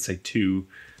coming in at, let's say, 2.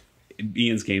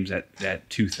 Ian's game's at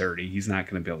 2:30. He's not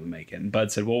going to be able to make it." And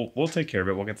Bud said, "Well, we'll take care of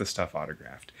it. We'll get the stuff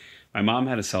autographed." My mom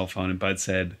had a cell phone, and Bud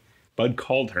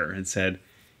called her and said,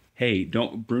 "Hey,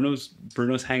 Bruno's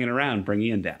hanging around. Bring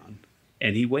Ian down."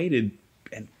 And he waited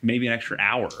maybe an extra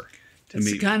hour to meet.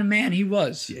 That's the kind of man he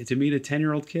was. To meet a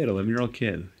 10-year-old kid, 11-year-old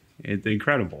kid. It's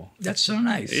incredible. That's so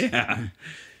nice. Yeah.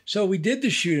 So we did the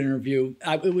shoot interview.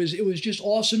 It was just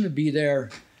awesome to be there.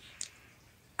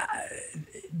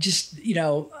 There's not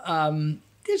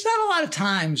a lot of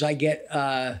times I get,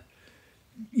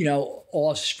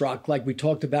 awestruck, like we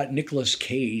talked about Nicolas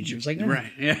Cage. It was like,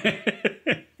 right.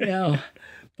 Yeah.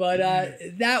 But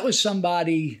that was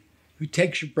somebody who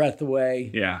takes your breath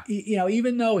away. Yeah.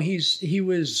 Even though he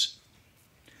was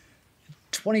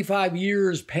 25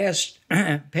 years past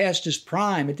his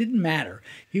prime, it didn't matter.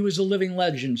 He was a living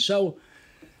legend. So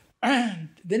the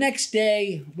next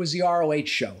day was the ROH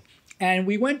show. And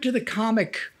we went to the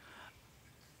comic.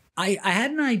 I had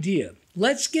an idea.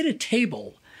 Let's get a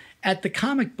table at the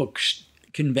comic book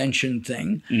convention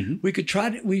thing. Mm-hmm. We could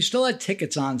we still had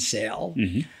tickets on sale.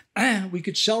 Mm-hmm. We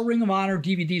could sell Ring of Honor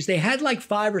DVDs. They had like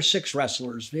 5 or 6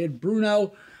 wrestlers. They had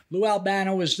Bruno. Lou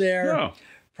Albano was there. Oh.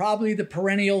 Probably the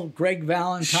perennial Greg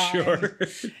Valentine. Sure.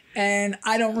 And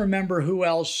I don't remember who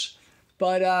else.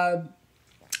 But I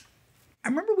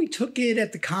remember we took it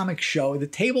at the comic show. The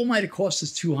table might have cost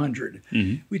us $200.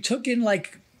 Mm-hmm. We took in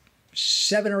like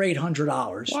 $700 or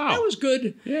 $800. Wow. That was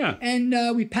good. Yeah. And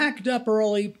we packed up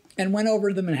early and went over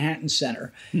to the Manhattan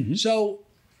Center. Mm-hmm. So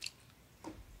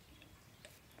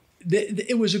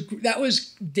that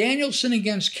was Danielson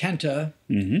against Kenta.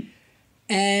 Mm-hmm.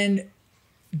 And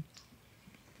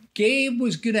Gabe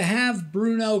was going to have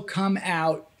Bruno come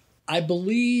out, I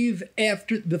believe,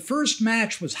 after the first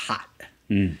match was hot.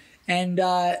 Mm. And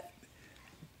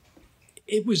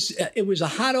it was a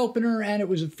hot opener, and it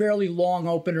was a fairly long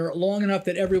opener, long enough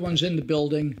that everyone's in the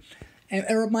building.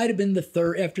 Or it might have been the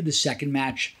third after the second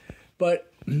match. But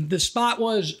the spot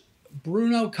was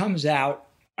Bruno comes out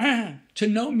to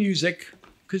no music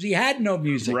because he had no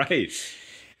music. Right.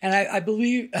 And I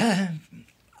believe,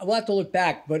 we'll have to look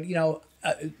back, but,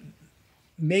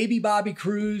 maybe Bobby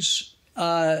Cruz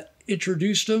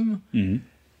introduced him. Mm-hmm.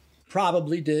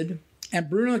 Probably did. And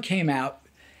Bruno came out,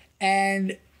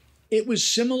 and it was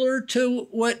similar to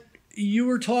what you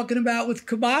were talking about with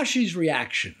Kobashi's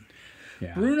reaction.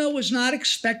 Yeah. Bruno was not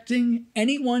expecting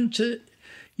anyone to,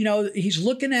 he's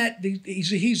looking at,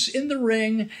 he's in the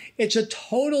ring. It's a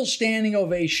total standing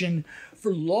ovation,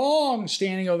 for long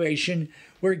standing ovation,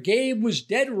 where Gabe was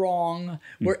dead wrong,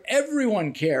 where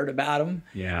everyone cared about him.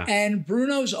 Yeah. And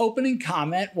Bruno's opening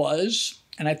comment was,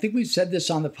 and I think we've said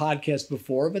this on the podcast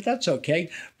before, but that's okay.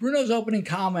 Bruno's opening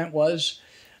comment was,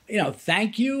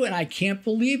 thank you, and I can't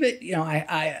believe it.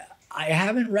 I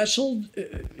haven't wrestled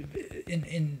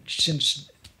since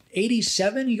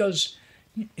 '87. He goes,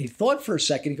 he thought for a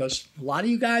second. He goes, a lot of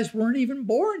you guys weren't even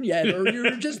born yet, or you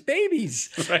were just babies.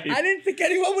 Right. I didn't think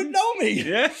anyone would know me.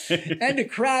 Yeah. And the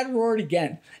crowd roared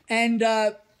again. And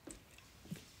to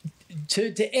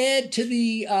add to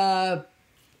the,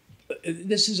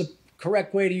 this is a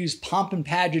correct way to use pomp and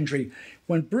pageantry.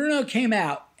 When Bruno came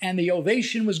out and the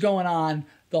ovation was going on,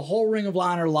 the whole Ring of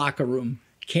Honor locker room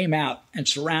came out and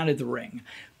surrounded the ring.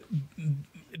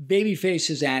 Baby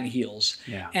faces and heels.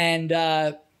 Yeah. And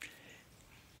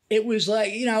it was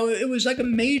like, a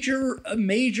major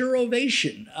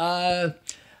ovation. I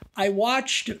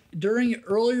watched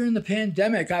earlier in the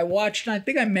pandemic, and I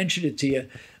think I mentioned it to you,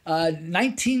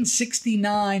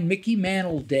 1969 Mickey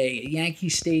Mantle Day at Yankee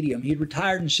Stadium. He'd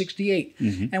retired in 68.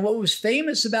 Mm-hmm. And what was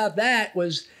famous about that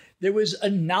was there was a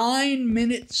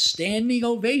 9-minute standing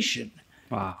ovation.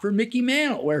 Wow. For Mickey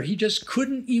Mantle, where he just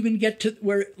couldn't even get to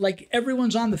where, like,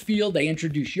 everyone's on the field. They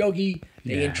introduced Yogi,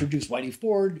 they introduced Whitey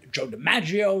Ford, Joe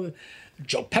DiMaggio,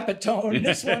 Joe Pepitone,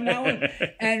 this one, that one.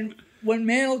 And when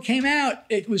Mantle came out,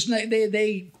 it was 9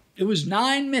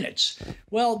 minutes.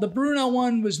 Well, the Bruno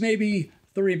one was maybe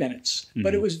 3 minutes,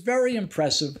 but it was very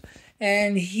impressive.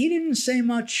 And he didn't say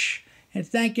much and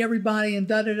thank everybody and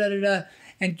da-da-da-da-da.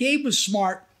 And Gabe was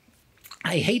smart.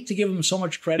 I hate to give him so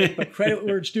much credit, but credit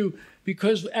where it's due.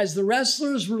 Because as the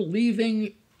wrestlers were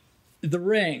leaving the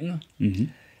ring,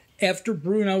 after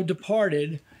Bruno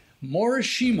departed,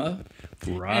 Morishima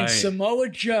and Samoa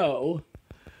Joe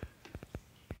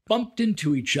bumped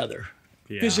into each other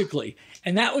physically.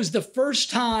 And that was the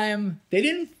first time they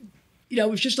didn't, it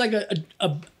was just like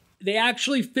they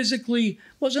actually physically,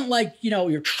 wasn't like,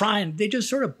 you're trying, they just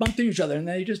sort of bumped into each other and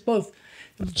they just both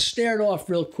stared off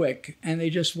real quick and they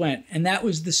just went. And that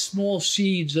was the small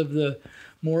seeds of the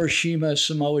Morishima,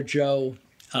 Samoa Joe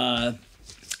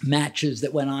matches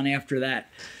that went on after that.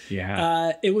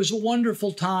 Yeah. It was a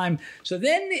wonderful time. So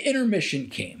then the intermission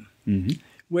came,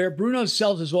 where Bruno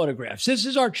sells his autographs. This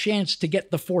is our chance to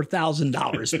get the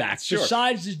 $4,000 back, Sure.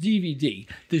 besides the DVD,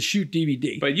 the shoot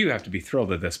DVD. But you have to be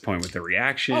thrilled at this point with the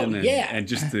reaction and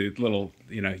just the little,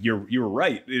 you were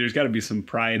right. There's got to be some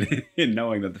pride in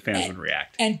knowing that the fans would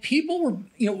react. And people were,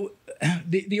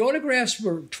 the autographs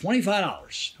were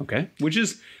 $25. Okay. Which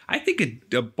is, I think,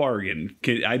 a bargain.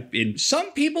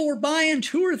 Some people were buying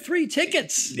 2 or 3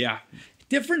 tickets. Yeah.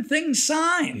 Different things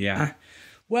signed. Yeah.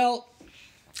 Well,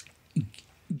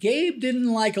 Gabe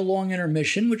didn't like a long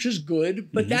intermission, which is good,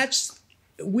 but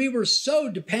we were so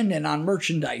dependent on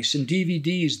merchandise and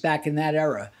DVDs back in that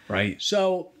era. Right.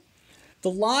 So the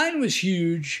line was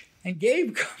huge, and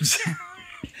Gabe comes out.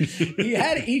 He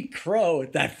had to eat crow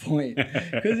at that point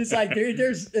because it's like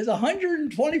there's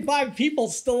 125 people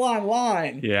still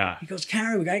online. Yeah. He goes,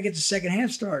 Cary, we got to get the second half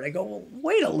started. I go, well,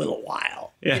 wait a little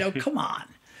while. Yeah. Come on.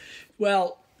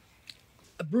 Well,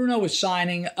 Bruno was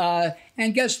signing,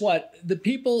 and guess what? The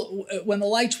people, when the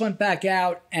lights went back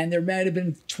out, and there might have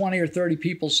been 20 or 30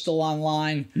 people still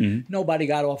online, nobody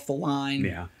got off the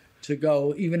line to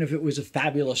go, even if it was a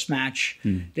fabulous match.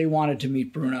 They wanted to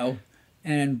meet Bruno,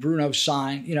 and Bruno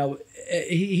signed.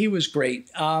 He was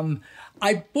great.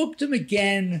 I booked him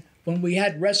again when we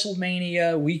had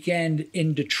WrestleMania weekend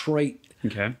in Detroit.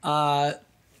 Okay.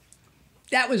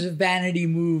 That was a vanity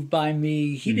move by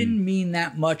me. He didn't mean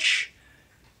that much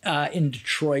in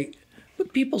Detroit,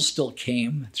 but people still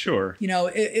came. Sure.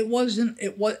 It wasn't,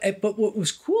 but what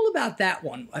was cool about that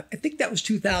one, I think that was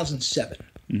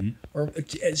 2007 or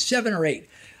 7 or 8.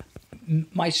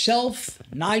 Myself,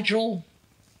 Nigel,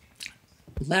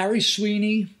 Larry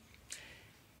Sweeney,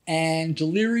 and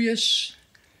Delirious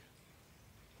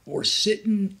were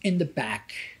sitting in the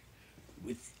back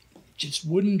with just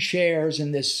wooden chairs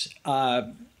in this,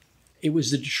 it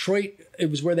was the Detroit, it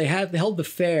was where they held the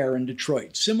fair in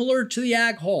Detroit, similar to the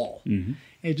Ag Hall,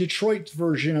 a Detroit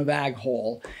version of Ag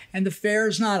Hall. And the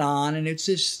fair's not on, and it's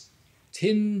this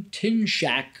tin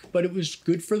shack, but it was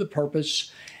good for the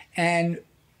purpose. And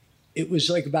it was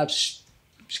like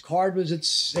card was at,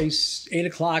 say, 8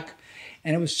 o'clock,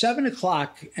 and it was 7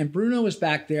 o'clock, and Bruno was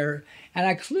back there. And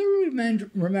I clearly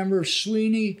remember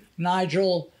Sweeney,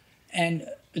 Nigel, and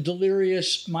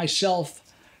Delirious,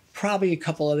 myself, probably a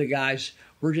couple other guys,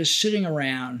 were just sitting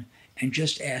around and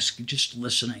just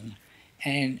listening.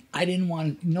 And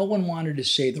no one wanted to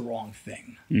say the wrong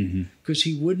thing because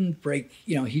he wouldn't break,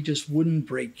 he just wouldn't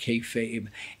break kayfabe.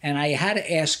 And I had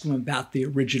to ask him about the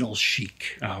original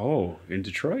Sheik. Oh, in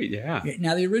Detroit, yeah.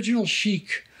 Now the original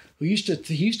Sheik, he used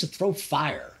to throw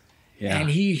fire. Yeah.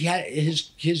 And he had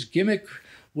his gimmick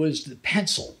was the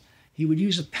pencil. He would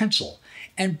use a pencil.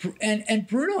 And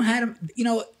Bruno had him,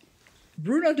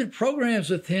 Bruno did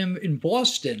programs with him in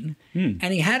Boston, and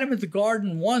he had him at the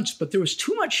Garden once, but there was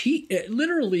too much heat.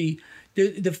 Literally,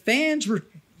 the fans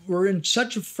were in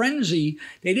such a frenzy,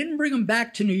 they didn't bring him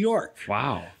back to New York.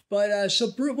 Wow. But so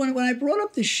when I brought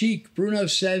up the Sheik, Bruno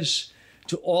says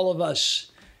to all of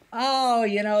us, "Oh,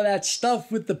 that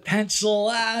stuff with the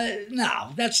pencil.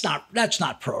 No, that's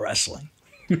not pro wrestling."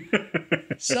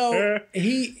 So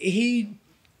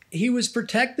he was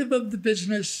protective of the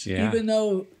business, even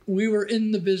though we were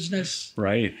in the business.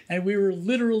 Right. And we were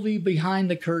literally behind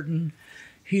the curtain.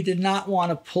 He did not want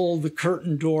to pull the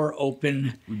curtain door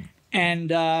open. And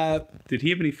did he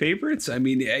have any favorites? I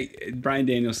mean, Bryan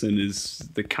Danielson is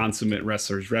the consummate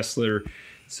wrestler.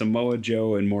 Samoa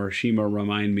Joe and Morishima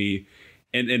remind me,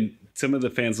 and some of the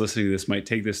fans listening to this might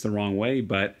take this the wrong way,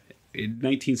 but in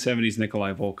 1970s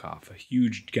Nikolai Volkov, a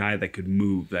huge guy that could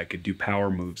move, that could do power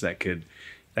moves, that could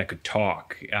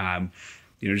talk.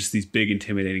 Just these big,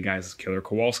 intimidating guys. Killer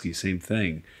Kowalski, same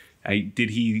thing.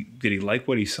 Did he like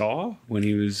what he saw when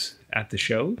he was at the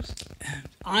shows?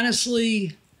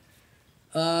 Honestly,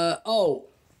 my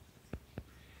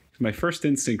first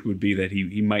instinct would be that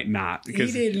he might not,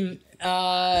 because he didn't.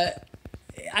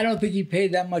 I don't think he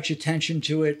paid that much attention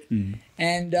to it.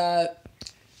 And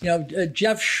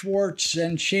Jeff Schwartz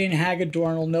and Shane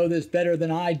Hagedorn will know this better than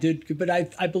I did, but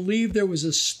I believe there was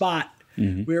a spot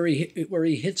where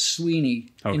he hit Sweeney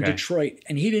in Detroit,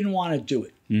 and he didn't want to do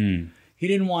it. He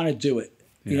didn't want to do it.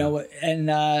 You know, and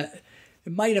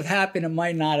it might have happened, it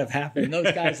might not have happened.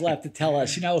 Those guys will have to tell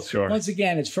us. You know, once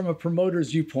again, it's from a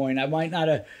promoter's viewpoint. I might not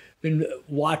have been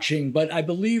watching, but I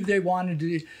believe they wanted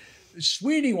to.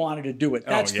 Sweeney wanted to do it.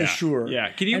 That's for sure.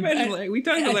 Yeah. Can you imagine? We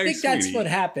talked about Larry Sweeney. I think that's what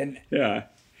happened. Yeah.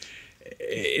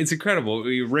 It's incredible.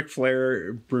 Ric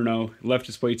Flair, Bruno, left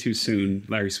us way too soon,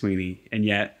 Larry Sweeney. And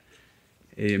yet,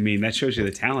 I mean, that shows you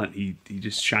the talent. He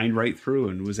just shined right through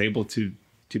and was able to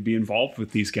be involved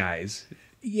with these guys.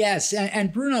 Yes,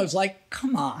 and Bruno's like,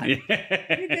 come on. You're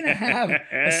going to have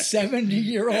a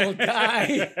 70-year-old guy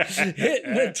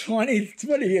hitting a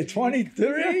 23?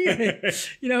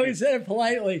 You know, he said it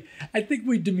politely. I think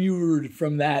we demurred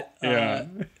from that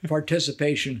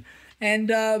participation. And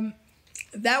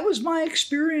that was my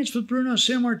experience with Bruno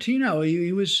Sammartino.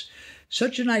 He was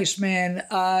such a nice man.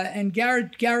 And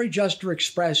Gary Juster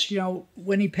expressed, you know,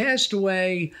 when he passed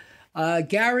away,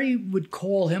 Gary would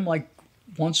call him like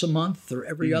once a month or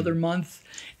every other month.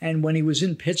 And when he was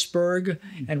in Pittsburgh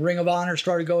and Ring of Honor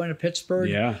started going to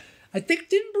Pittsburgh, I think,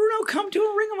 didn't Bruno come to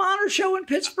a Ring of Honor show in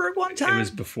Pittsburgh one time? It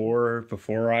was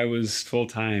before I was full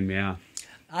time. Yeah,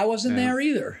 I wasn't there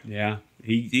either. Yeah,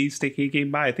 he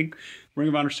came by. I think Ring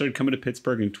of Honor started coming to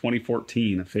Pittsburgh in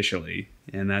 2014 officially,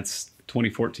 and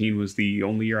 2014 was the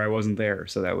only year I wasn't there.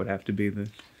 So that would have to be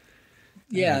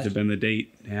have been the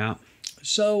date. Yeah.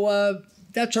 So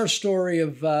that's our story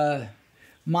of.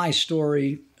 My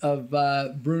story of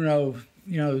Bruno,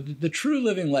 you know, the true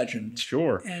living legend.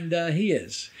 Sure. And he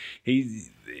is. He's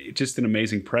just an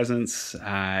amazing presence,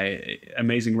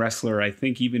 amazing wrestler. I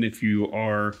think even if you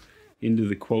are into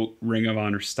the, quote, Ring of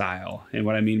Honor style, and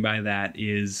what I mean by that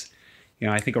is, you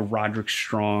know, I think of Roderick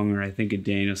Strong, or I think of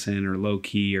Danielson, or Low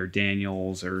Key, or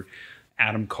Daniels, or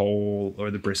Adam Cole, or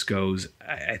the Briscoes.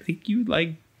 I think you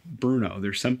like Bruno.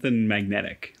 There's something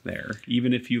magnetic there,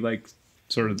 even if you like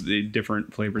sort of the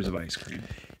different flavors of ice cream.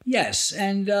 Yes,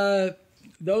 and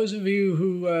those of you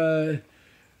who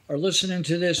are listening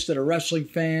to this that are wrestling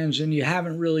fans and you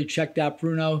haven't really checked out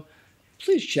Bruno,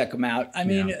 please check him out. I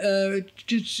mean,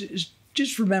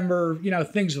 just remember, you know,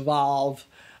 things evolve.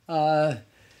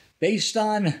 Based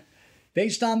on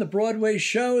the Broadway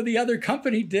show the other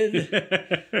company did.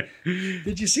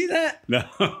 Did you see that? No.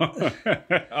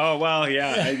 Oh, well,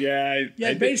 yeah.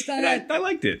 Based on that, I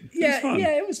liked it.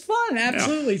 It was fun.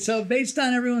 Absolutely. Yeah. So based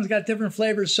on everyone's got different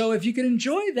flavors. So if you can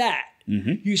enjoy that,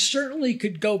 you certainly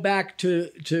could go back to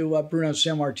Bruno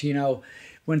Sammartino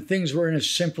when things were in a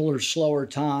simpler, slower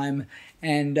time,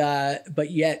 and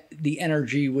but yet the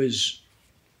energy was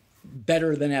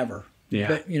better than ever. Yeah.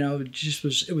 But, you know,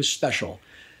 it was special.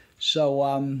 So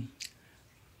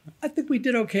I think we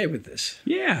did okay with this.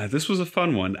 Yeah, this was a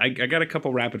fun one. I got a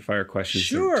couple rapid fire questions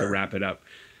to wrap it up.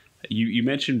 You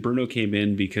mentioned Bruno came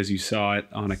in because you saw it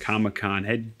on a Comic-Con.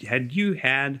 Had you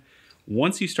had,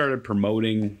 once you started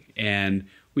promoting, and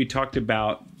we talked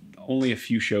about only a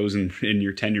few shows in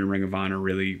your tenure in Ring of Honor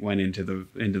really went into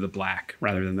the black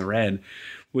rather than the red.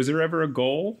 Was there ever a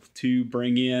goal to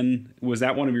bring in, was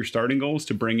that one of your starting goals,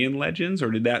 to bring in legends,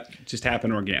 or did that just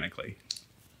happen organically?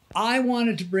 I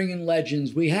wanted to bring in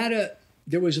legends.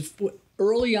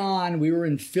 Early on, we were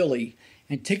in Philly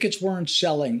and tickets weren't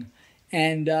selling.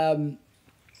 And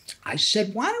I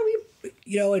said, why don't we,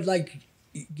 you know,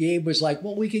 Gabe was like,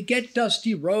 well, we could get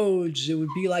Dusty Rhodes. It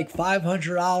would be like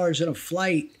 $500 in a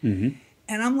flight. And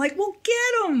I'm like, well,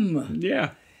 get him. Yeah.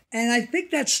 And I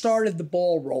think that started the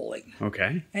ball rolling.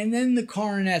 Okay. And then the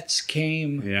Coronets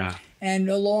came. Yeah. And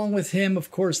along with him, of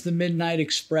course, the Midnight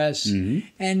Express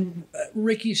and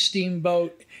Ricky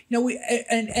Steamboat. You know,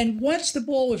 and once the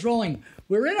ball was rolling,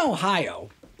 we're in Ohio,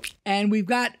 and we've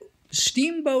got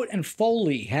Steamboat and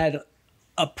Foley had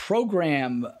a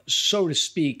program, so to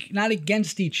speak, not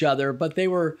against each other, but they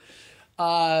were.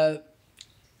 It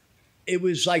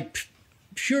was like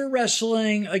pure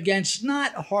wrestling against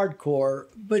not hardcore,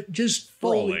 but just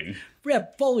Foley. Yeah,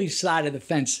 Foley's side of the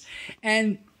fence,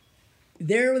 and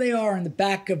there they are in the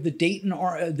back of the Dayton,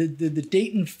 the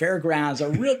Dayton Fairgrounds.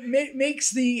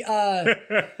 Makes the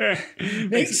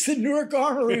Newark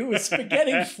Armory with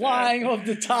spaghetti flying off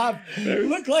the top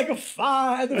look like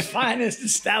the finest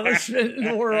establishment in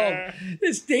the world.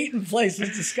 This Dayton place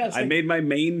is disgusting. I made my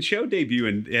main show debut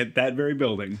at that very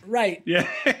building. Right. Yeah.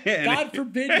 God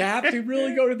forbid you have to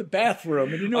really go to the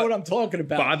bathroom, and you know what I'm talking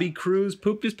about. Bobby Cruz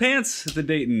pooped his pants at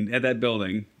that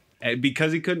building.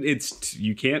 Because he couldn't,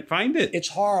 you can't find it. It's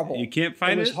horrible. You can't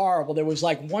find it. It was horrible. There was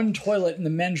like one toilet in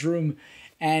the men's room,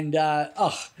 and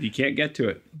you can't get to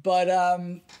it. But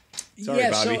sorry,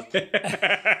 Bobby. So,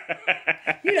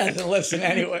 he doesn't listen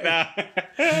anyway.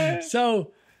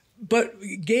 So, but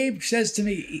Gabe says to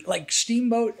me, like,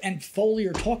 Steamboat and Foley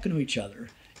are talking to each other.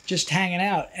 just hanging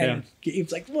out, and he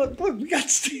was like, "Look, we got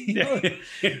Steve."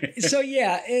 So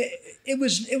yeah, it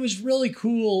was really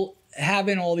cool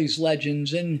having all these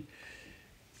legends, and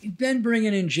then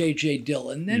bringing in J.J.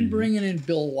 Dillon, then bringing in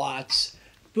Bill Watts,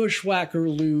 Bushwhacker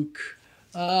Luke.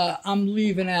 I'm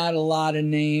leaving out a lot of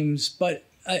names, but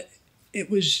it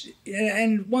was,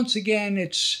 and once again,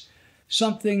 it's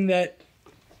something that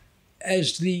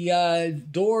as the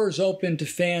doors open to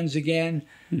fans again,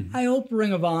 I hope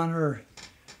Ring of Honor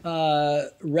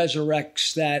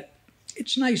resurrects that.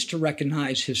 It's nice to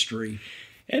recognize history.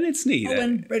 And it's neat. Oh,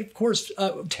 and of course,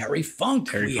 Terry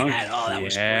Funk. Had. Oh, that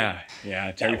was great.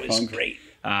 Yeah, Terry That was Funk. great.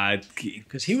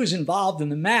 Because he was involved in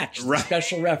the match, the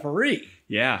special referee.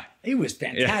 Yeah. He was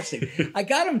fantastic. Yeah. I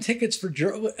got him tickets for.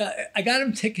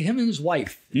 Him and his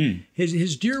wife,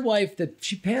 his dear wife that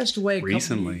she passed away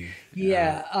recently.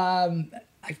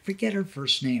 I forget her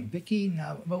first name, Vicky.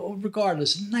 No,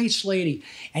 regardless, nice lady,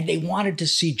 and they wanted to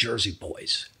see Jersey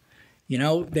Boys. You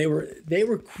know, they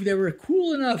were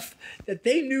cool enough that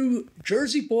they knew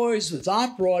Jersey Boys was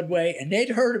on Broadway, and they'd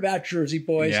heard about Jersey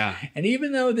Boys. Yeah. And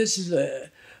even though this is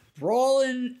a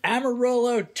brawling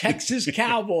Amarillo, Texas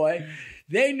cowboy,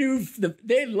 they knew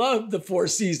they loved the Four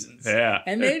Seasons. Yeah.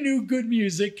 And they knew good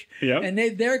music. Yep. And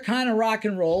they're kind of rock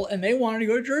and roll, and they wanted to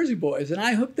go to Jersey Boys. And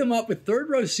I hooked them up with third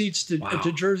row seats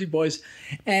to Jersey Boys.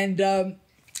 And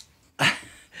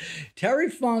Terry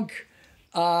Funk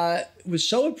was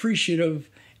so appreciative.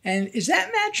 And is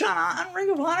that match on Ring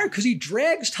of Honor? Because he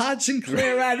drags Todd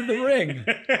Sinclair out of the ring.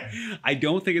 I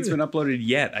don't think it's been uploaded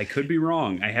yet. I could be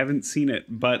wrong. I haven't seen it,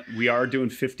 but we are doing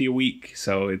 50 a week,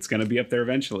 so it's going to be up there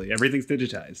eventually. Everything's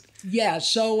digitized. Yeah,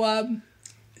 so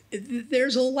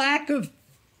there's a lack of...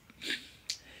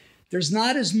 There's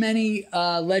not as many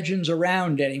legends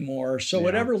around anymore. So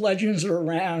whatever legends are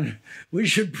around, we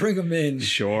should bring them in.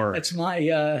 Sure. That's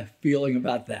my feeling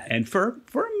about that. And for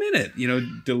a minute,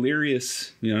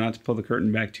 Delirious, not to pull the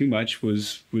curtain back too much,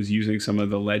 was using some of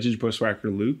the legends. Bushwhacker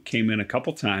Luke came in a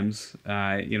couple times,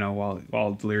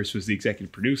 while Delirious was the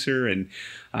executive producer. And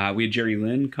we had Jerry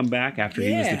Lynn come back after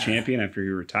he was the champion, after he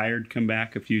retired, come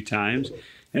back a few times.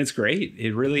 And it's great.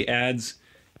 It really adds...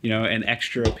 an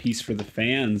extra piece for the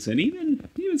fans, and even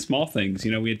small things.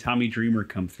 We had Tommy Dreamer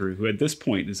come through, who at this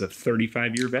point is a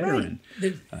 35-year veteran.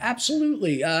 Right.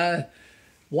 Absolutely.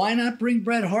 Why not bring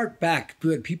Bret Hart back?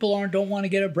 People don't want to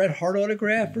get a Bret Hart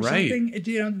autograph or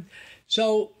something.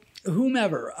 So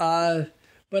whomever.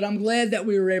 But I'm glad that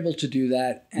we were able to do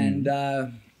that. And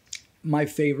my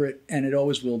favorite, and it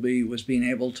always will be, was being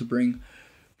able to bring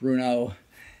Bruno.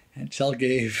 And tell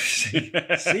Gabe, see,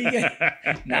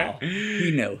 no,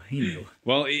 he knew.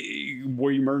 Well,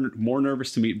 were you more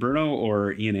nervous to meet Bruno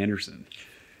or Ian Anderson?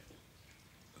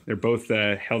 They're both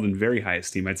held in very high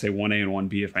esteem. I'd say 1A and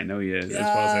 1B if I know you as well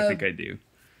as I think I do.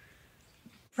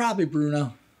 Probably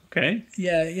Bruno. Okay.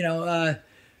 Yeah,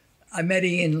 I met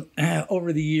Ian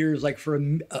over the years, like for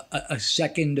a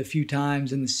second, a few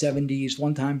times in the 70s.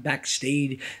 One time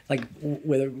backstage, like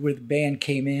where the band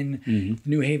came in,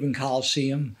 New Haven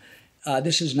Coliseum.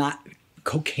 This is not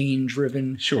cocaine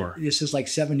driven. Sure. This is like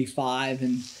 75.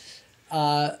 And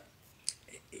I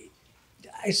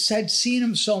had seen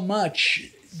him so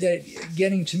much that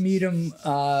getting to meet him,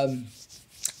 and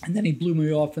then he blew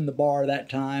me off in the bar that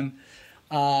time.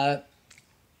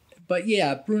 But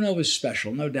yeah, Bruno was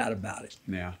special, no doubt about it.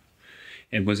 Yeah.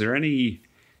 And was there any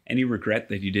regret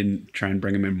that you didn't try and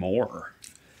bring him in more?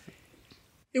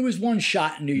 It was one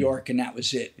shot in New York, and that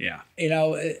was it. Yeah.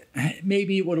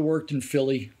 Maybe it would have worked in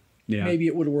Philly. Yeah. Maybe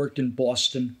it would have worked in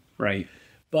Boston. Right.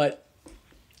 But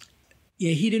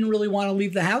he didn't really want to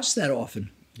leave the house that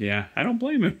often. Yeah, I don't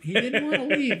blame him. He didn't want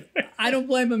to leave. I don't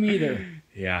blame him either.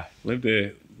 Yeah, lived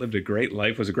a great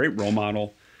life. Was a great role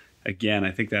model. Again, I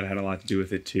think that had a lot to do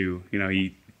with it too.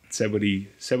 He said what he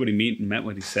meant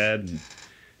what he said. And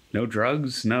no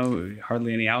drugs,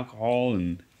 hardly any alcohol,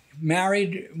 and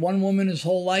married one woman his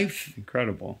whole life.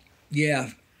 Incredible. Yeah.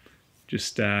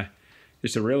 Just a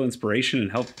real inspiration,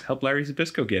 and help Larry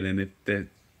Zbyszko get in it.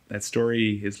 That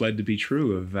story is led to be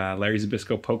true of Larry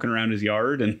Zbyszko poking around his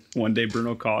yard, and one day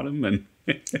Bruno caught him and.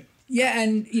 Yeah,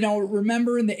 and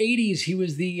remember in the 80s he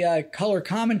was the color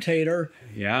commentator.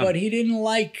 Yeah. But he didn't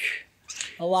like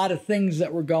a lot of things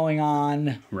that were going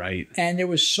on. Right. And there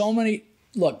was so many.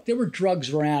 Look, there were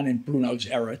drugs around in Bruno's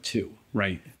era too.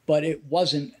 Right. But it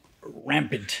wasn't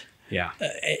rampant. Yeah.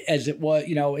 As it was,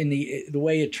 in the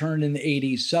way it turned in the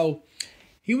 80s. So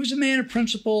he was a man of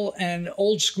principle and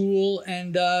old school,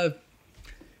 and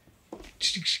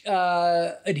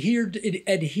adhered to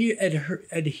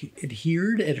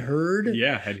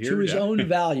his own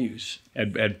values.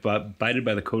 Abided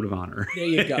by the code of honor. There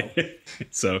you go.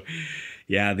 So,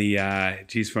 Yeah,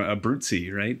 he's from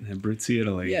Abruzzi, right? Abruzzi,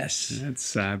 Italy. Yes.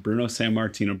 That's Bruno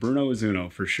Sammartino. Bruno is uno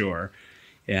for sure.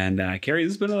 And Cary,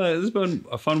 this has been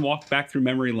a fun walk back through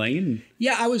memory lane.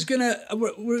 Yeah, I was gonna.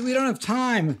 We don't have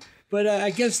time, but I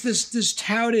guess this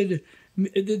touted,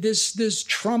 this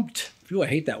trumped. Ooh, I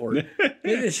hate that word.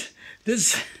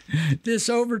 this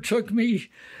overtook me.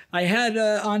 I had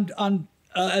on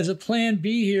as a plan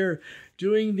B here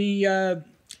doing the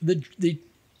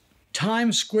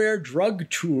Times Square drug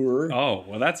tour. Oh,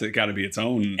 well, that's got to be its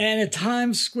own. And a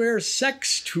Times Square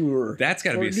sex tour. That's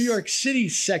got to be New York City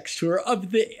sex tour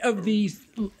of the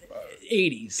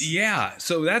 80s. Yeah,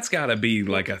 so that's got to be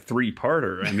like a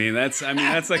 3-parter. I mean, that's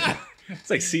like it's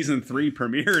like season 3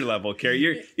 premiere level, Cary.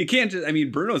 You can't just. I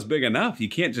mean, Bruno's big enough. You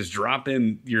can't just drop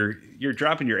in you're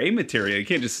dropping your A material. You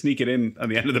can't just sneak it in on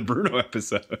the end of the Bruno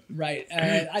episode. Right.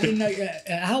 I didn't know.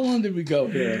 How long did we go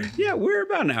here? Yeah, we're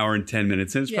about an hour and 10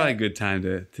 minutes, and it's probably a good time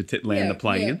to land the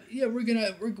plane. Yeah, we're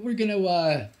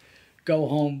gonna go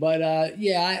home. But I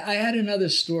had another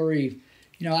story.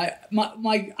 You know, I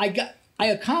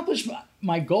accomplished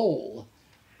my goal,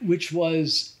 which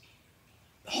was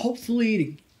hopefully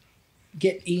to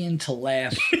get Ian to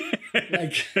laugh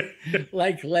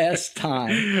like last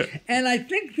time. And I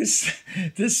think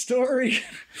this story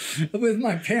with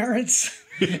my parents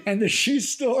and the shoe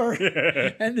store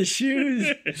and the shoes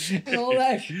and all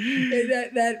that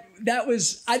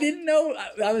was, I didn't know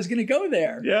I was going to go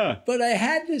there. Yeah. But I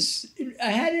had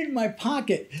it in my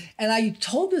pocket, and I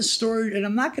told this story, and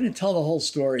I'm not going to tell the whole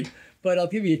story, but I'll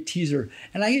give you a teaser.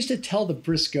 And I used to tell the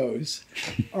Briscoes,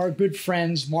 our good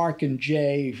friends, Mark and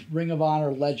Jay, Ring of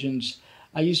Honor legends.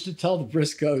 I used to tell the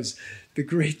Briscoes the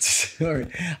great story.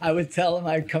 I would tell them,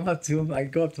 I'd come up to him,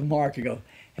 I'd go up to Mark and go,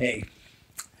 hey,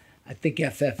 I think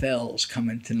FFL's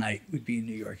coming tonight. We'd be in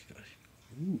New York. He goes,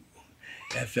 ooh,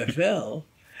 FFL?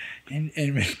 And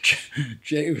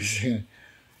Jay was,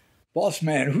 boss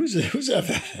man, who's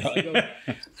FFL? I go,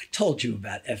 I told you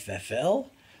about FFL.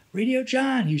 Radio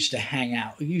John used to hang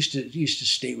out. He used to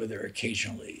stay with her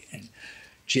occasionally, and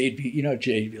Jay'd be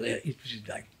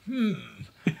like,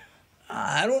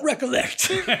 I don't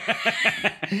recollect.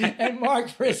 And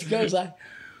Mark Briscoe's like,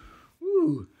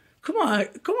 ooh, come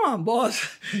on,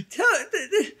 boss, tell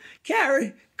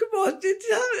Cary, come on,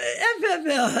 tell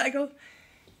FFL. I go,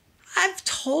 I've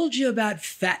told you about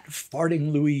Fat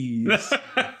Farting Louise.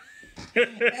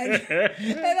 and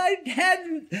I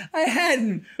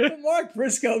hadn't. But Mark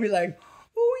Briscoe would be like,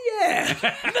 oh yeah,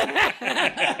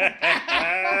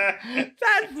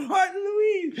 Fat Martin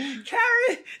Louise,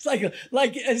 Cary. It's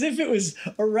like as if it was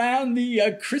around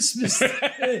the Christmas.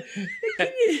 Cary,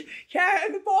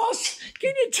 the boss,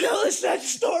 can you tell us that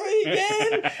story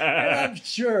again? And I'm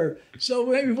sure. So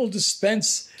maybe we'll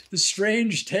dispense the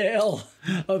strange tale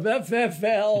of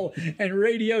FFL and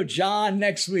Radio John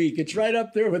next week. It's right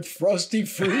up there with Frosty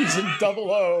Freeze and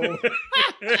Double O.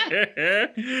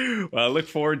 Well, I look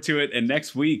forward to it. And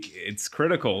next week, it's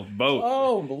critical. Vote.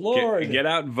 Oh, Lord. Get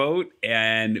out and vote.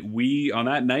 And we, on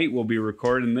that night, will be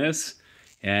recording this.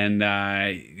 And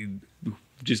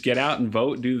just get out and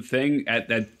vote. Do the thing. At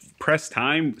that press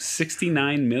time,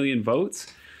 69 million votes.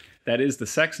 That is the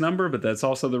sex number, but that's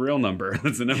also the real number.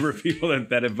 That's the number of people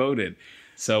that have voted.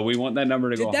 So we want that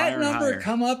number to go higher and higher. Did that number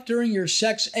come up during your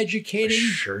sex educating?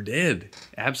 Sure did.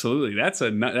 Absolutely. That's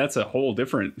a whole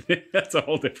different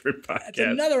podcast. That's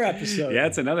another episode. Yeah,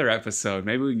 it's another episode.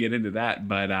 Maybe we can get into that.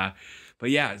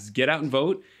 But yeah, get out and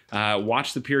vote.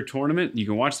 Watch the Pure Tournament. You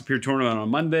can watch the Pure Tournament on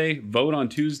Monday, vote on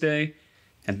Tuesday,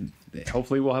 and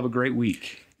hopefully we'll have a great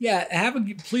week. Yeah,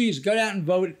 please go out and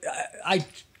vote. I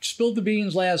spilled the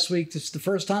beans last week. It's the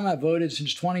first time I voted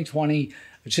since 2020,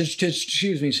 since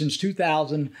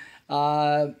 2000.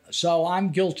 So I'm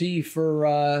guilty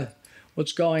for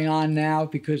what's going on now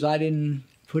because I didn't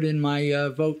put in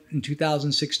my vote in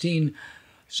 2016.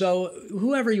 So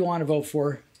whoever you want to vote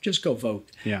for, just go vote.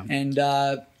 Yeah. And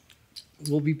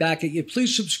we'll be back at you.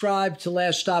 Please subscribe to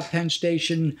Last Stop Penn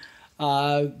Station.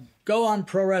 Go on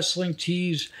Pro Wrestling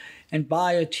Tees and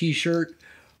buy a T-shirt.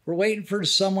 We're waiting for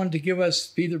someone to give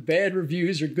us either bad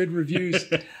reviews or good reviews.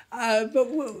 But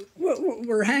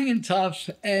we're hanging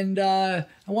tough. And I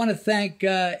want to thank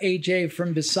AJ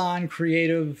from Bisan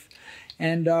Creative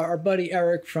and our buddy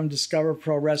Eric from Discover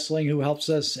Pro Wrestling who helps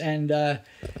us. And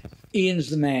Ian's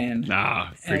the man.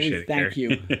 Appreciate it, thank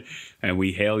you. And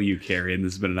we hail you, Cary. And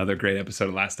this has been another great episode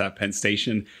of Last Stop Penn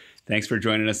Station. Thanks for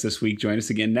joining us this week. Join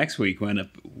us again next week when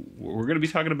we're going to be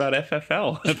talking about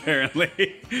FFL,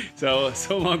 apparently. So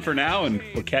long for now, and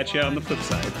we'll catch you on the flip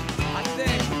side. I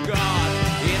thank God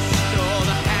it's still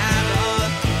the handle,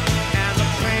 and the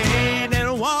train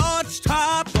it won't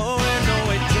stop. Oh,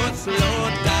 no, it just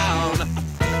slowed down.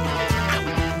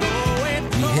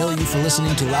 for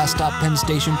listening to Last Stop Penn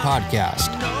Station podcast.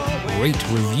 Rate,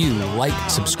 review, like,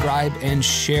 subscribe, and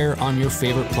share on your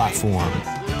favorite platform.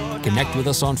 Connect with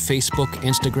us on Facebook,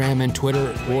 Instagram, and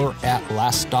Twitter, or at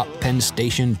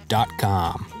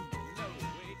laststoppennstation.com.